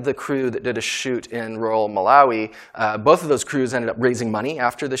 and the crew that did a shoot in rural Malawi. Both of those crews ended up raising money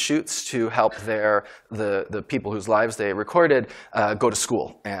after the shoots to help the people whose lives they recorded go to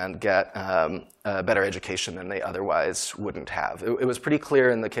school and get a better education than they otherwise wouldn't have. It was pretty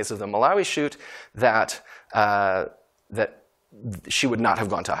clear in the case of the Malawi shoot that she would not have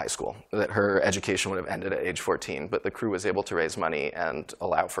gone to high school, that her education would have ended at age 14, but the crew was able to raise money and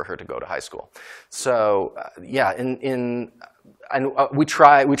allow for her to go to high school. So we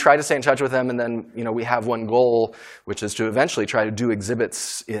try to stay in touch with them, and then we have one goal, which is to eventually try to do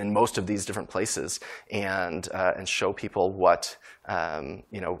exhibits in most of these different places and show people what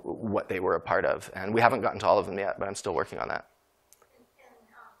they were a part of. And we haven't gotten to all of them yet, but I'm still working on that.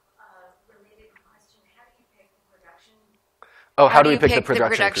 Oh, how do we pick the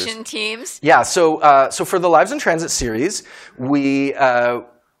production teams? Yeah, so for the Lives in Transit series, we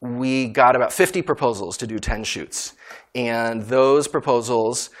got about 50 proposals to do 10 shoots. And those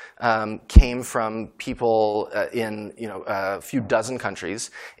proposals came from people in a few dozen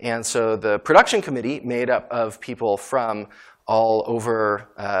countries. And so the production committee, made up of people from all over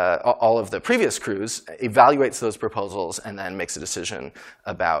all of the previous crews, evaluates those proposals and then makes a decision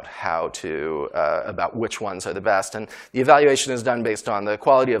about about which ones are the best. And the evaluation is done based on the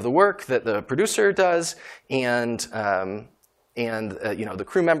quality of the work that the producer does and the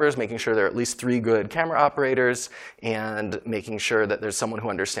crew members, making sure there are at least 3 good camera operators, and making sure that there's someone who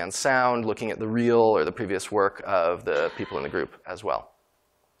understands sound, looking at the real or the previous work of the people in the group as well.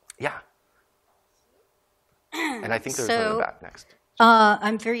 Yeah. And I think there's one in the back next.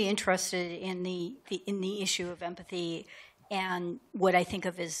 I'm very interested in the issue of empathy and what I think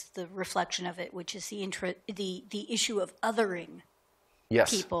of as the reflection of it, which is the issue of othering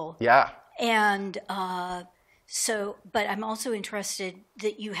people. Yeah. And but I'm also interested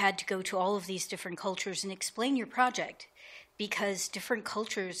that you had to go to all of these different cultures and explain your project, because different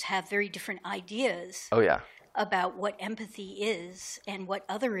cultures have very different ideas about what empathy is and what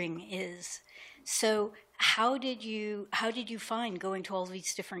othering is. So how did you find going to all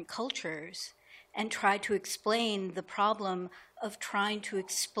these different cultures and try to explain the problem of trying to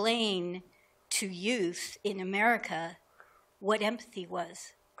explain to youth in America what empathy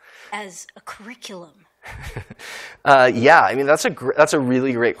was as a curriculum? Yeah, I mean that's a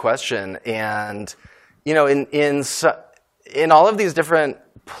really great question, and you know, in all of these different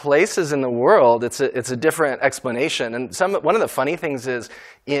places in the world, it's a different explanation. And one of the funny things is,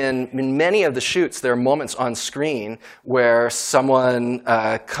 in many of the shoots, there are moments on screen where someone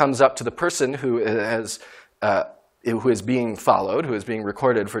comes up to the person who is being followed, who is being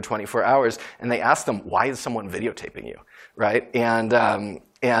recorded for 24 hours, and they ask them, "Why is someone videotaping you?" Right? And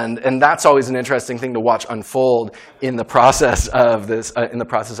that's always an interesting thing to watch unfold in the process of this, in the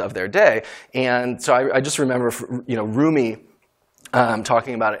process of their day. And so I just remember, you know, Rumi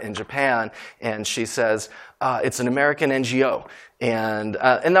talking about it in Japan, and she says it's an American NGO, and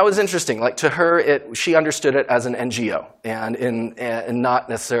that was interesting. Like, to her, she understood it as an NGO, and not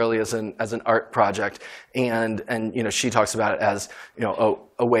necessarily as an art project. And you know, she talks about it as, you know,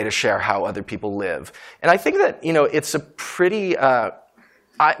 a way to share how other people live. And I think that, you know, it's a pretty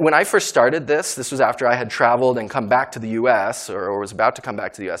when I first started this was after I had traveled and come back to the US, or was about to come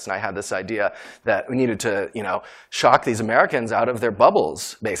back to the US, and I had this idea that we needed to, you know, shock these Americans out of their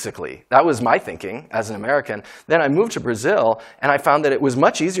bubbles, basically. That was my thinking as an American. Then I moved to Brazil, and I found that it was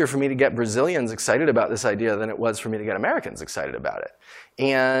much easier for me to get Brazilians excited about this idea than it was for me to get Americans excited about it.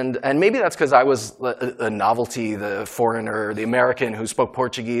 And maybe that's because I was a novelty, the foreigner, the American who spoke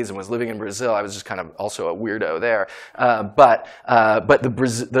Portuguese and was living in Brazil. I was just kind of also a weirdo there. But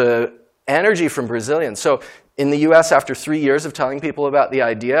the energy from Brazilians. So in the US, after 3 years of telling people about the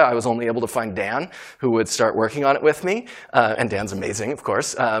idea, I was only able to find Dan, who would start working on it with me. And Dan's amazing, of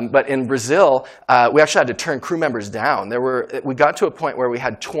course. But in Brazil, we actually had to turn crew members down. We got to a point where we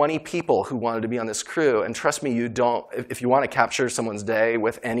had 20 people who wanted to be on this crew. And trust me, if you want to capture someone's day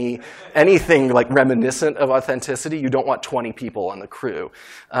with anything like reminiscent of authenticity, you don't want 20 people on the crew.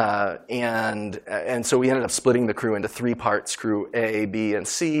 And so we ended up splitting the crew into 3 parts, crew A, B, and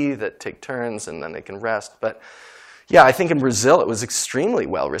C, that take turns, and then they can rest. But yeah, I think in Brazil it was extremely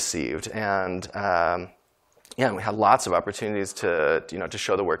well received, and yeah, we had lots of opportunities to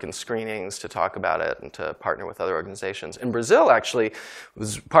show the work in screenings, to talk about it, and to partner with other organizations. In Brazil, actually,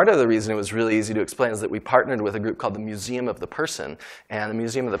 was part of the reason it was really easy to explain is that we partnered with a group called the Museum of the Person, and the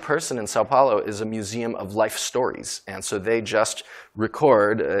Museum of the Person in Sao Paulo is a museum of life stories, and so they just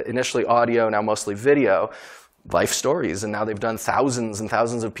record initially audio, now mostly video, life stories, and now they've done thousands and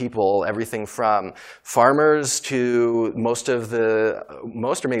thousands of people, everything from farmers to most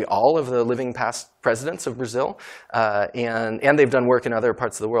or maybe all of the living past presidents of Brazil, and they've done work in other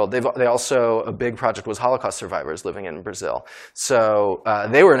parts of the world. They also, a big project was Holocaust survivors living in Brazil. So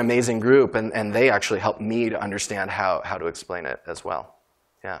they were an amazing group, and they actually helped me to understand how to explain it as well.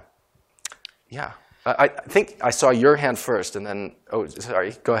 Yeah. Yeah. I think I saw your hand first, and then, oh,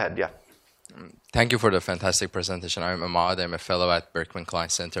 sorry, go ahead, yeah. Thank you for the fantastic presentation. I'm Ahmad. I'm a fellow at Berkman Klein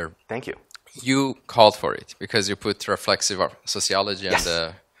Center. Thank you. You called for it because you put reflexive sociology on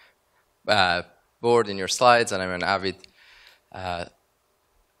the board in your slides, and I'm an avid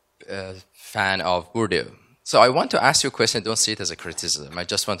fan of Bourdieu. So I want to ask you a question. Don't see it as a criticism. I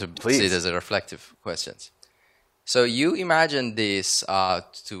just want to see it as a reflective question. So you imagine this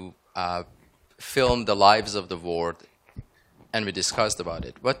to film the lives of the world, and we discussed about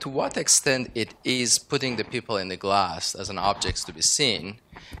it. But to what extent it is putting the people in the glass as an object to be seen,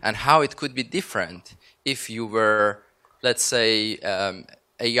 and how it could be different if you were, let's say,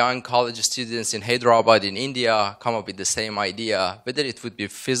 a young college student in Hyderabad in India come up with the same idea, whether it would be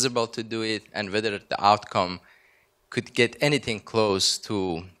feasible to do it and whether the outcome could get anything close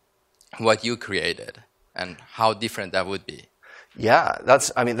to what you created, and how different that would be. Yeah,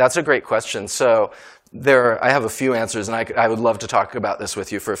 that's a great question. So I have a few answers, and I would love to talk about this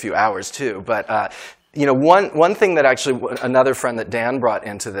with you for a few hours too. But you know, one thing that actually another friend that Dan brought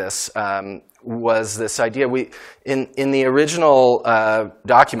into this was this idea. In the original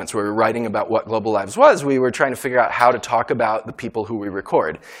documents we were writing about what Global Lives was, we were trying to figure out how to talk about the people who we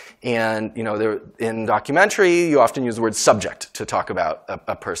record. And you know, in documentary, you often use the word subject to talk about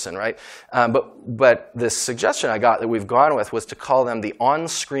a person, right? But this suggestion I got that we've gone with was to call them the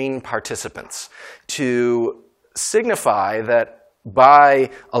on-screen participants, to signify that by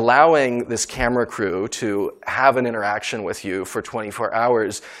allowing this camera crew to have an interaction with you for 24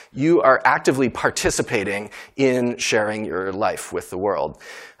 hours, you are actively participating in sharing your life with the world.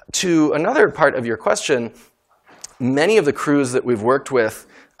 To another part of your question, many of the crews that we've worked with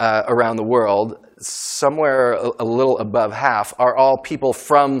around the world, somewhere a little above half, are all people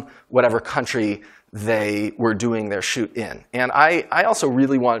from whatever country they were doing their shoot in. And I also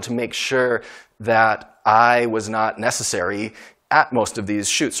really wanted to make sure that I was not necessary at most of these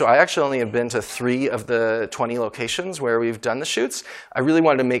shoots. So I actually only have been to 3 of the 20 locations where we've done the shoots. I really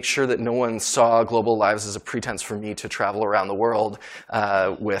wanted to make sure that no one saw Global Lives as a pretense for me to travel around the world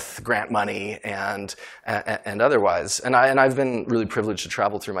with grant money and otherwise. And I've been really privileged to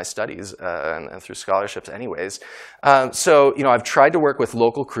travel through my studies and through scholarships anyways. So I've tried to work with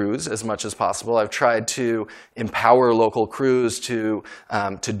local crews as much as possible. I've tried to empower local crews to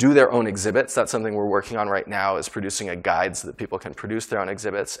do their own exhibits. That's something we're working on right now, is producing a guide so that people can produce their own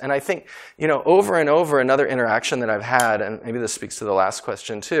exhibits. And I think, over and over, another interaction that I've had, and maybe this speaks to the last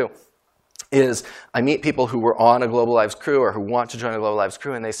question too, is I meet people who were on a Global Lives crew or who want to join a Global Lives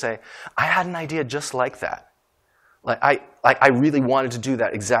crew, and they say, I had an idea just like that. I really wanted to do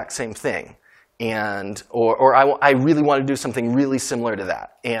that exact same thing. Or I really want to do something really similar to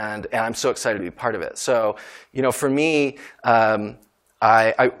that, and I'm so excited to be part of it. So, for me,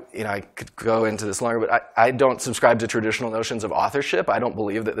 I could go into this longer, but I don't subscribe to traditional notions of authorship. I don't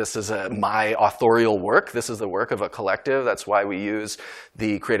believe that this is my authorial work. This is the work of a collective. That's why we use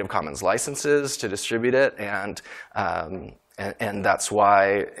the Creative Commons licenses to distribute it, and that's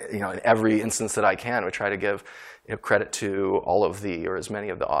why, in every instance that I can, we try to give credit to all of or as many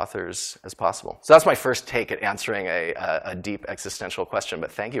of the authors as possible. So that's my first take at answering a deep existential question,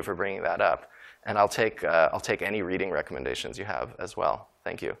 but thank you for bringing that up. And I'll take any reading recommendations you have as well.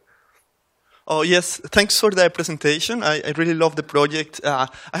 Thank you. Oh, yes. Thanks for the presentation. I really love the project. I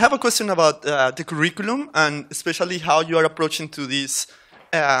have a question about the curriculum, and especially how you are approaching to this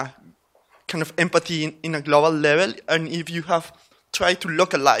kind of empathy in a global level, and if you have tried to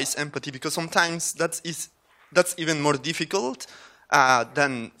localize empathy, because sometimes that's even more difficult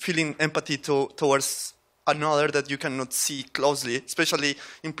than feeling empathy towards another that you cannot see closely, especially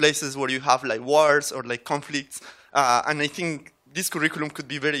in places where you have like wars or like conflicts. And I think this curriculum could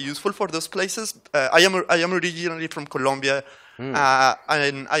be very useful for those places. I am originally from Colombia, and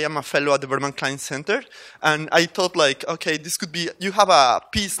I am a fellow at the Berkman Klein Center. And I thought, okay, this could be, you have a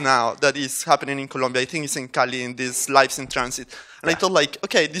piece now that is happening in Colombia. I think it's in Cali, in this Lives in Transit. And I thought,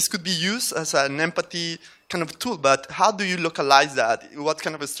 okay, this could be used as an empathy kind of tool, but how do you localize that? What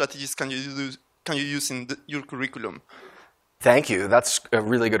kind of strategies can you use in your curriculum? Thank you. That's a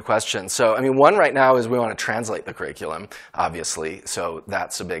really good question. So, one right now is we want to translate the curriculum, obviously. So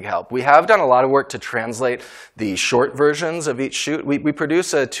that's a big help. We have done a lot of work to translate the short versions of each shoot. We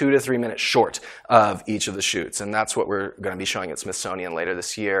produce a 2 to 3 minute short of each of the shoots, and that's what we're going to be showing at Smithsonian later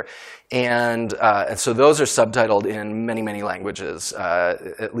this year. And so those are subtitled in many, many languages,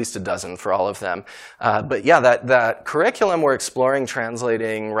 at least a dozen for all of them. But yeah, that curriculum we're exploring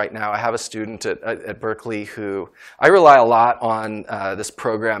translating right now. I have a student at Berkeley who, I rely a lot on this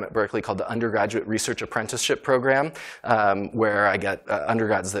program at Berkeley called the Undergraduate Research Apprenticeship Program, where I get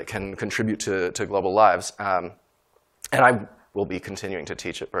undergrads that can contribute to Global Lives. And I will be continuing to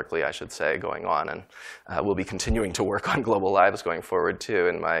teach at Berkeley, I should say, going on, and we'll be continuing to work on Global Lives going forward too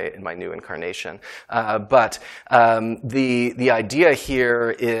in my new incarnation. But the idea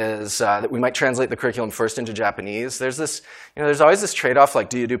here is that we might translate the curriculum first into Japanese. There's always this trade-off, like,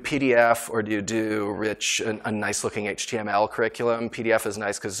 do you do PDF or do you do rich, a nice-looking HTML curriculum? PDF is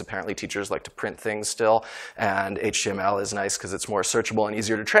nice because apparently teachers like to print things still, and HTML is nice because it's more searchable and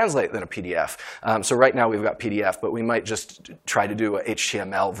easier to translate than a PDF. So right now we've got PDF, but we might just try to do a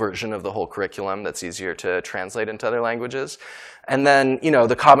HTML version of the whole curriculum that's easier to translate into other languages. And then,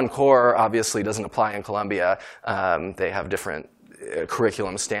 the Common Core obviously doesn't apply in Colombia. They have different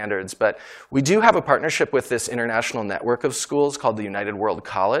curriculum standards, but we do have a partnership with this international network of schools called the United World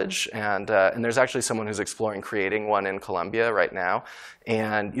College, and there's actually someone who's exploring creating one in Colombia right now.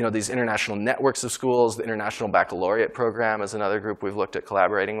 And these international networks of schools, the International Baccalaureate Program is another group we've looked at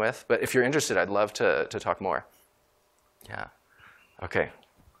collaborating with. But if you're interested, I'd love to talk more. Yeah. Okay.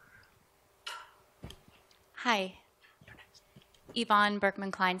 Hi. Yvonne,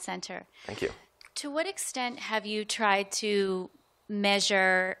 Berkman Klein Center. Thank you. To what extent have you tried to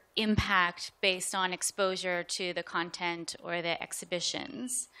measure impact based on exposure to the content or the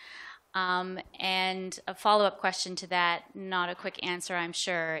exhibitions? And a follow-up question to that, not a quick answer, I'm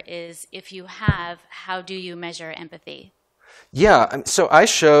sure, is if you have, how do you measure empathy? Yeah, so I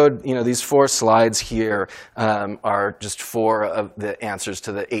showed, these 4 slides here are just 4 of the answers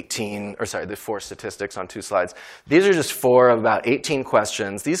to the 4 statistics on 2 slides. These are just 4 of about 18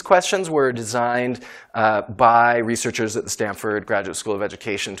 questions. These questions were designed by researchers at the Stanford Graduate School of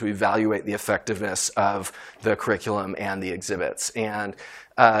Education to evaluate the effectiveness of the curriculum and the exhibits. And,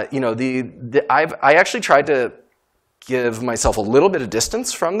 I actually tried to give myself a little bit of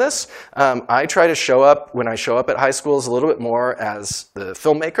distance from this. I try to show up, when I show up at high schools, a little bit more as the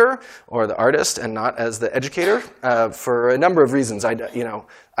filmmaker or the artist and not as the educator for a number of reasons. I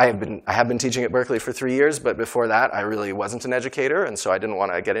have been teaching at Berkeley for 3 years, but before that, I really wasn't an educator, and so I didn't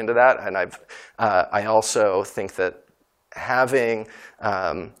want to get into that. And I also think that having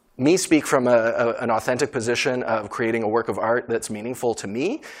me speak from an authentic position of creating a work of art that's meaningful to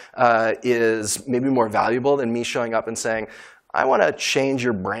me is maybe more valuable than me showing up and saying, I want to change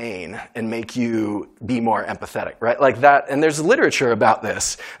your brain and make you be more empathetic, right? Like that, and there's literature about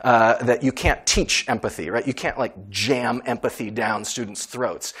this, that you can't teach empathy, right? You can't like jam empathy down students'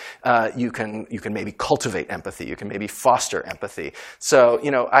 throats. You can maybe cultivate empathy. You can maybe foster empathy. So,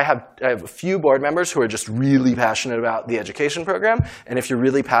 I have a few board members who are just really passionate about the education program, and if you're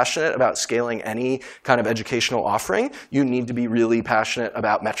really passionate about scaling any kind of educational offering, you need to be really passionate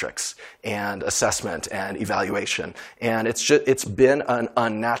about metrics and assessment and evaluation. And it's been an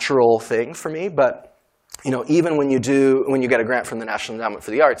unnatural thing for me, but even when you get a grant from the National Endowment for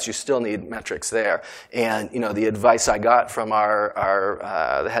the Arts, you still need metrics there. And the advice I got from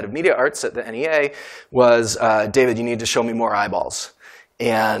the head of media arts at the NEA was, David, you need to show me more eyeballs.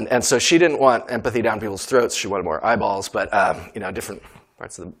 And so she didn't want empathy down people's throats. She wanted more eyeballs, but different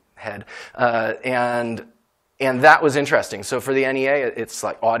parts of the head. And that was interesting. So for the NEA, it's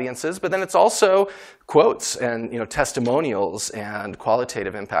like audiences, but then it's also quotes and testimonials and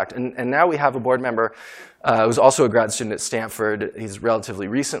qualitative impact. And now we have a board member who's also a grad student at Stanford. He's relatively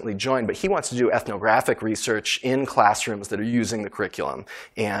recently joined, but he wants to do ethnographic research in classrooms that are using the curriculum.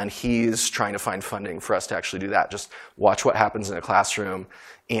 And he's trying to find funding for us to actually do that. Just watch what happens in a classroom.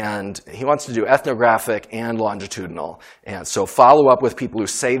 And he wants to do ethnographic and longitudinal. And so follow up with people who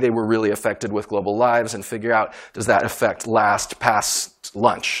say they were really affected with Global Lives and figure out, does that effect last past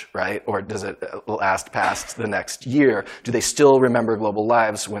lunch, right? Or does it last past the next year? Do they still remember Global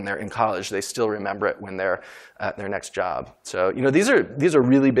Lives when they're in college? Do they still remember it when they're at their next job? So, these are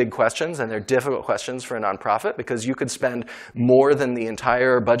really big questions, and they're difficult questions for a nonprofit because you could spend more than the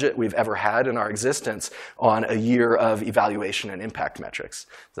entire budget we've ever had in our existence on a year of evaluation and impact metrics.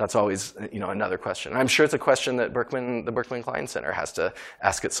 So that's always, another question. And I'm sure it's a question that the Berkman Klein Center has to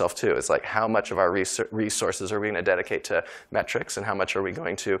ask itself too. It's like, how much of our resources are we going to dedicate to metrics, and how much are we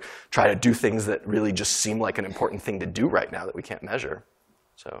going to try to do things that really just seem like an important thing to do right now that we can't measure?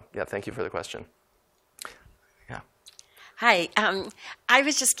 So yeah, thank you for the question. Hi. I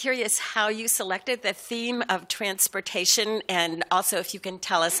was just curious how you selected the theme of transportation, and also if you can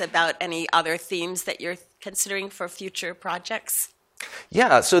tell us about any other themes that you're considering for future projects.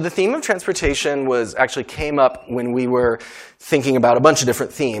 Yeah, so the theme of transportation actually came up when we were thinking about a bunch of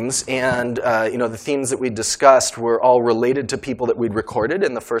different themes, and the themes that we discussed were all related to people that we'd recorded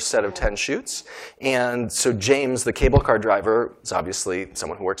in the first set of 10 shoots. And so James, the cable car driver, is obviously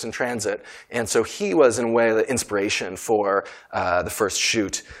someone who works in transit, and so he was in a way the inspiration for the first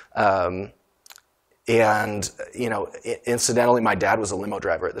shoot. And incidentally, my dad was a limo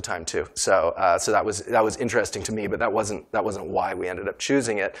driver at the time too. So that was interesting to me, but that wasn't why we ended up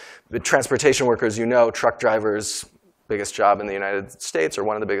choosing it. But transportation workers, truck drivers, biggest job in the United States, or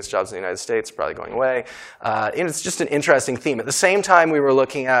one of the biggest jobs in the United States, probably going away. And it's just an interesting theme. At the same time, we were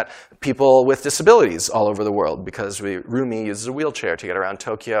looking at people with disabilities all over the world, because Rumi uses a wheelchair to get around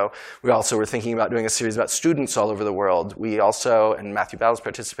Tokyo. We also were thinking about doing a series about students all over the world. We also, and Matthew Battles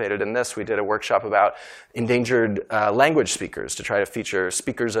participated in this, we did a workshop about endangered language speakers to try to feature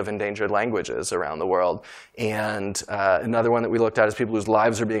speakers of endangered languages around the world. And another one that we looked at is people whose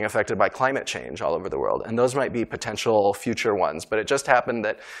lives are being affected by climate change all over the world. And those might be potential future ones. But it just happened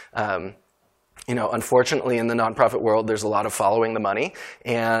that unfortunately in the nonprofit world, there's a lot of following the money.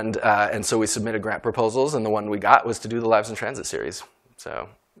 And so we submitted grant proposals, and the one we got was to do the Lives in Transit series. So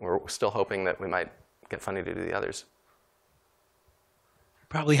we're still hoping that we might get funding to do the others.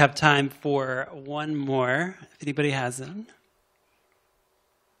 Probably have time for one more, if anybody has them.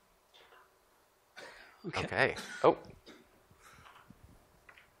 Okay. Oh.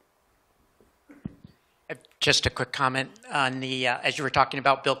 Just a quick comment on as you were talking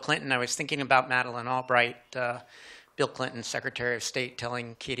about Bill Clinton, I was thinking about Madeleine Albright, Bill Clinton's Secretary of State,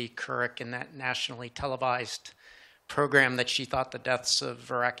 telling Katie Couric in that nationally televised program that she thought the deaths of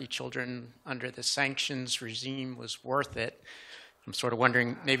Iraqi children under the sanctions regime was worth it. I'm sort of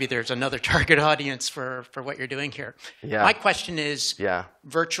wondering, maybe there's another target audience for what you're doing here. Yeah. My question is Yeah.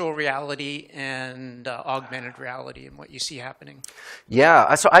 virtual reality and augmented reality and what you see happening.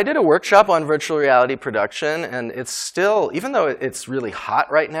 Yeah, so I did a workshop on virtual reality production, and it's still, even though it's really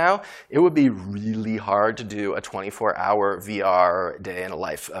hot right now, it would be really hard to do a 24-hour VR day in a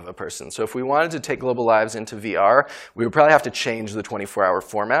life of a person. So if we wanted to take Global Lives into VR, we would probably have to change the 24-hour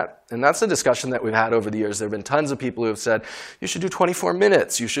format. And that's a discussion that we've had over the years. There have been tons of people who have said, you should do 24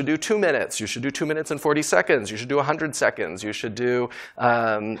 minutes, you should do 2 minutes, you should do 2 minutes and 40 seconds, you should do 100 seconds, you should do,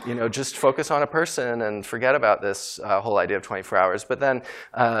 just focus on a person and forget about this whole idea of 24 hours. But then,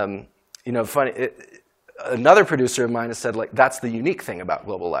 another producer of mine has said, like, that's the unique thing about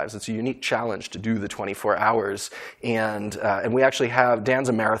Global Lives. It's a unique challenge to do the 24 hours. And we actually have, Dan's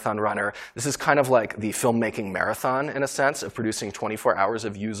a marathon runner. This is kind of like the filmmaking marathon, in a sense, of producing 24 hours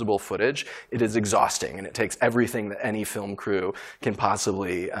of usable footage. It is exhausting, and it takes everything that any film crew can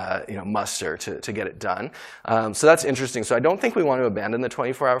possibly muster to get it done. So that's interesting. So I don't think we want to abandon the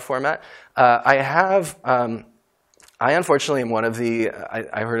 24-hour format. I unfortunately am one of the,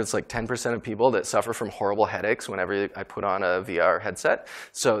 I heard it's like 10% of people that suffer from horrible headaches whenever I put on a VR headset.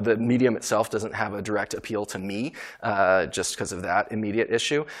 So the medium itself doesn't have a direct appeal to me, just because of that immediate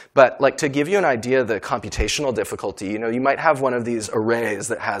issue. But like, to give you an idea of the computational difficulty, you might have one of these arrays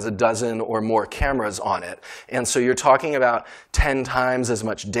that has a dozen or more cameras on it. And so you're talking about 10 times as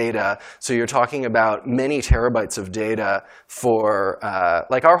much data. So you're talking about many terabytes of data for,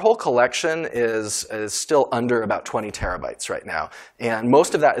 like, our whole collection is still under about 20 terabytes right now. And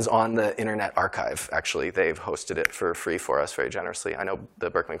most of that is on the Internet Archive, actually. They've hosted it for free for us very generously. I know the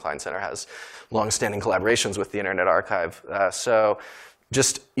Berkman Klein Center has long-standing collaborations with the Internet Archive. So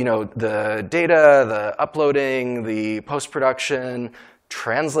just, the data, the uploading, the post-production,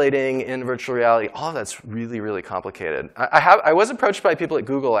 translating in virtual reality, all of that's really, really complicated. I was approached by people at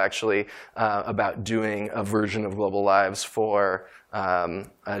Google, actually, about doing a version of Global Lives for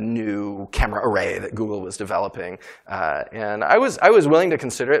a new camera array that Google was developing. And I was willing to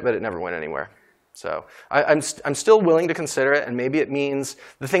consider it, but it never went anywhere. So I'm still willing to consider it, and maybe it means,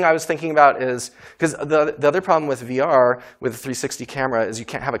 the thing I was thinking about is, because the other problem with VR, with a 360 camera, is you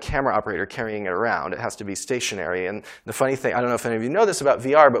can't have a camera operator carrying it around. It has to be stationary. And the funny thing, I don't know if any of you know this about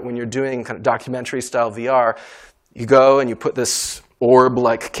VR, but when you're doing kind of documentary-style VR, you go and you put this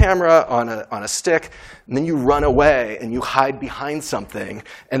orb-like camera on a stick, and then you run away and you hide behind something,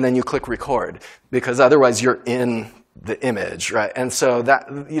 and then you click record, because otherwise you're in the image, right? And so that,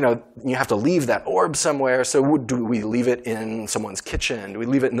 you have to leave that orb somewhere. So do we leave it in someone's kitchen? Do we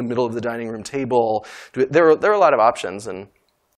leave it in the middle of the dining room table? There are a lot of options, and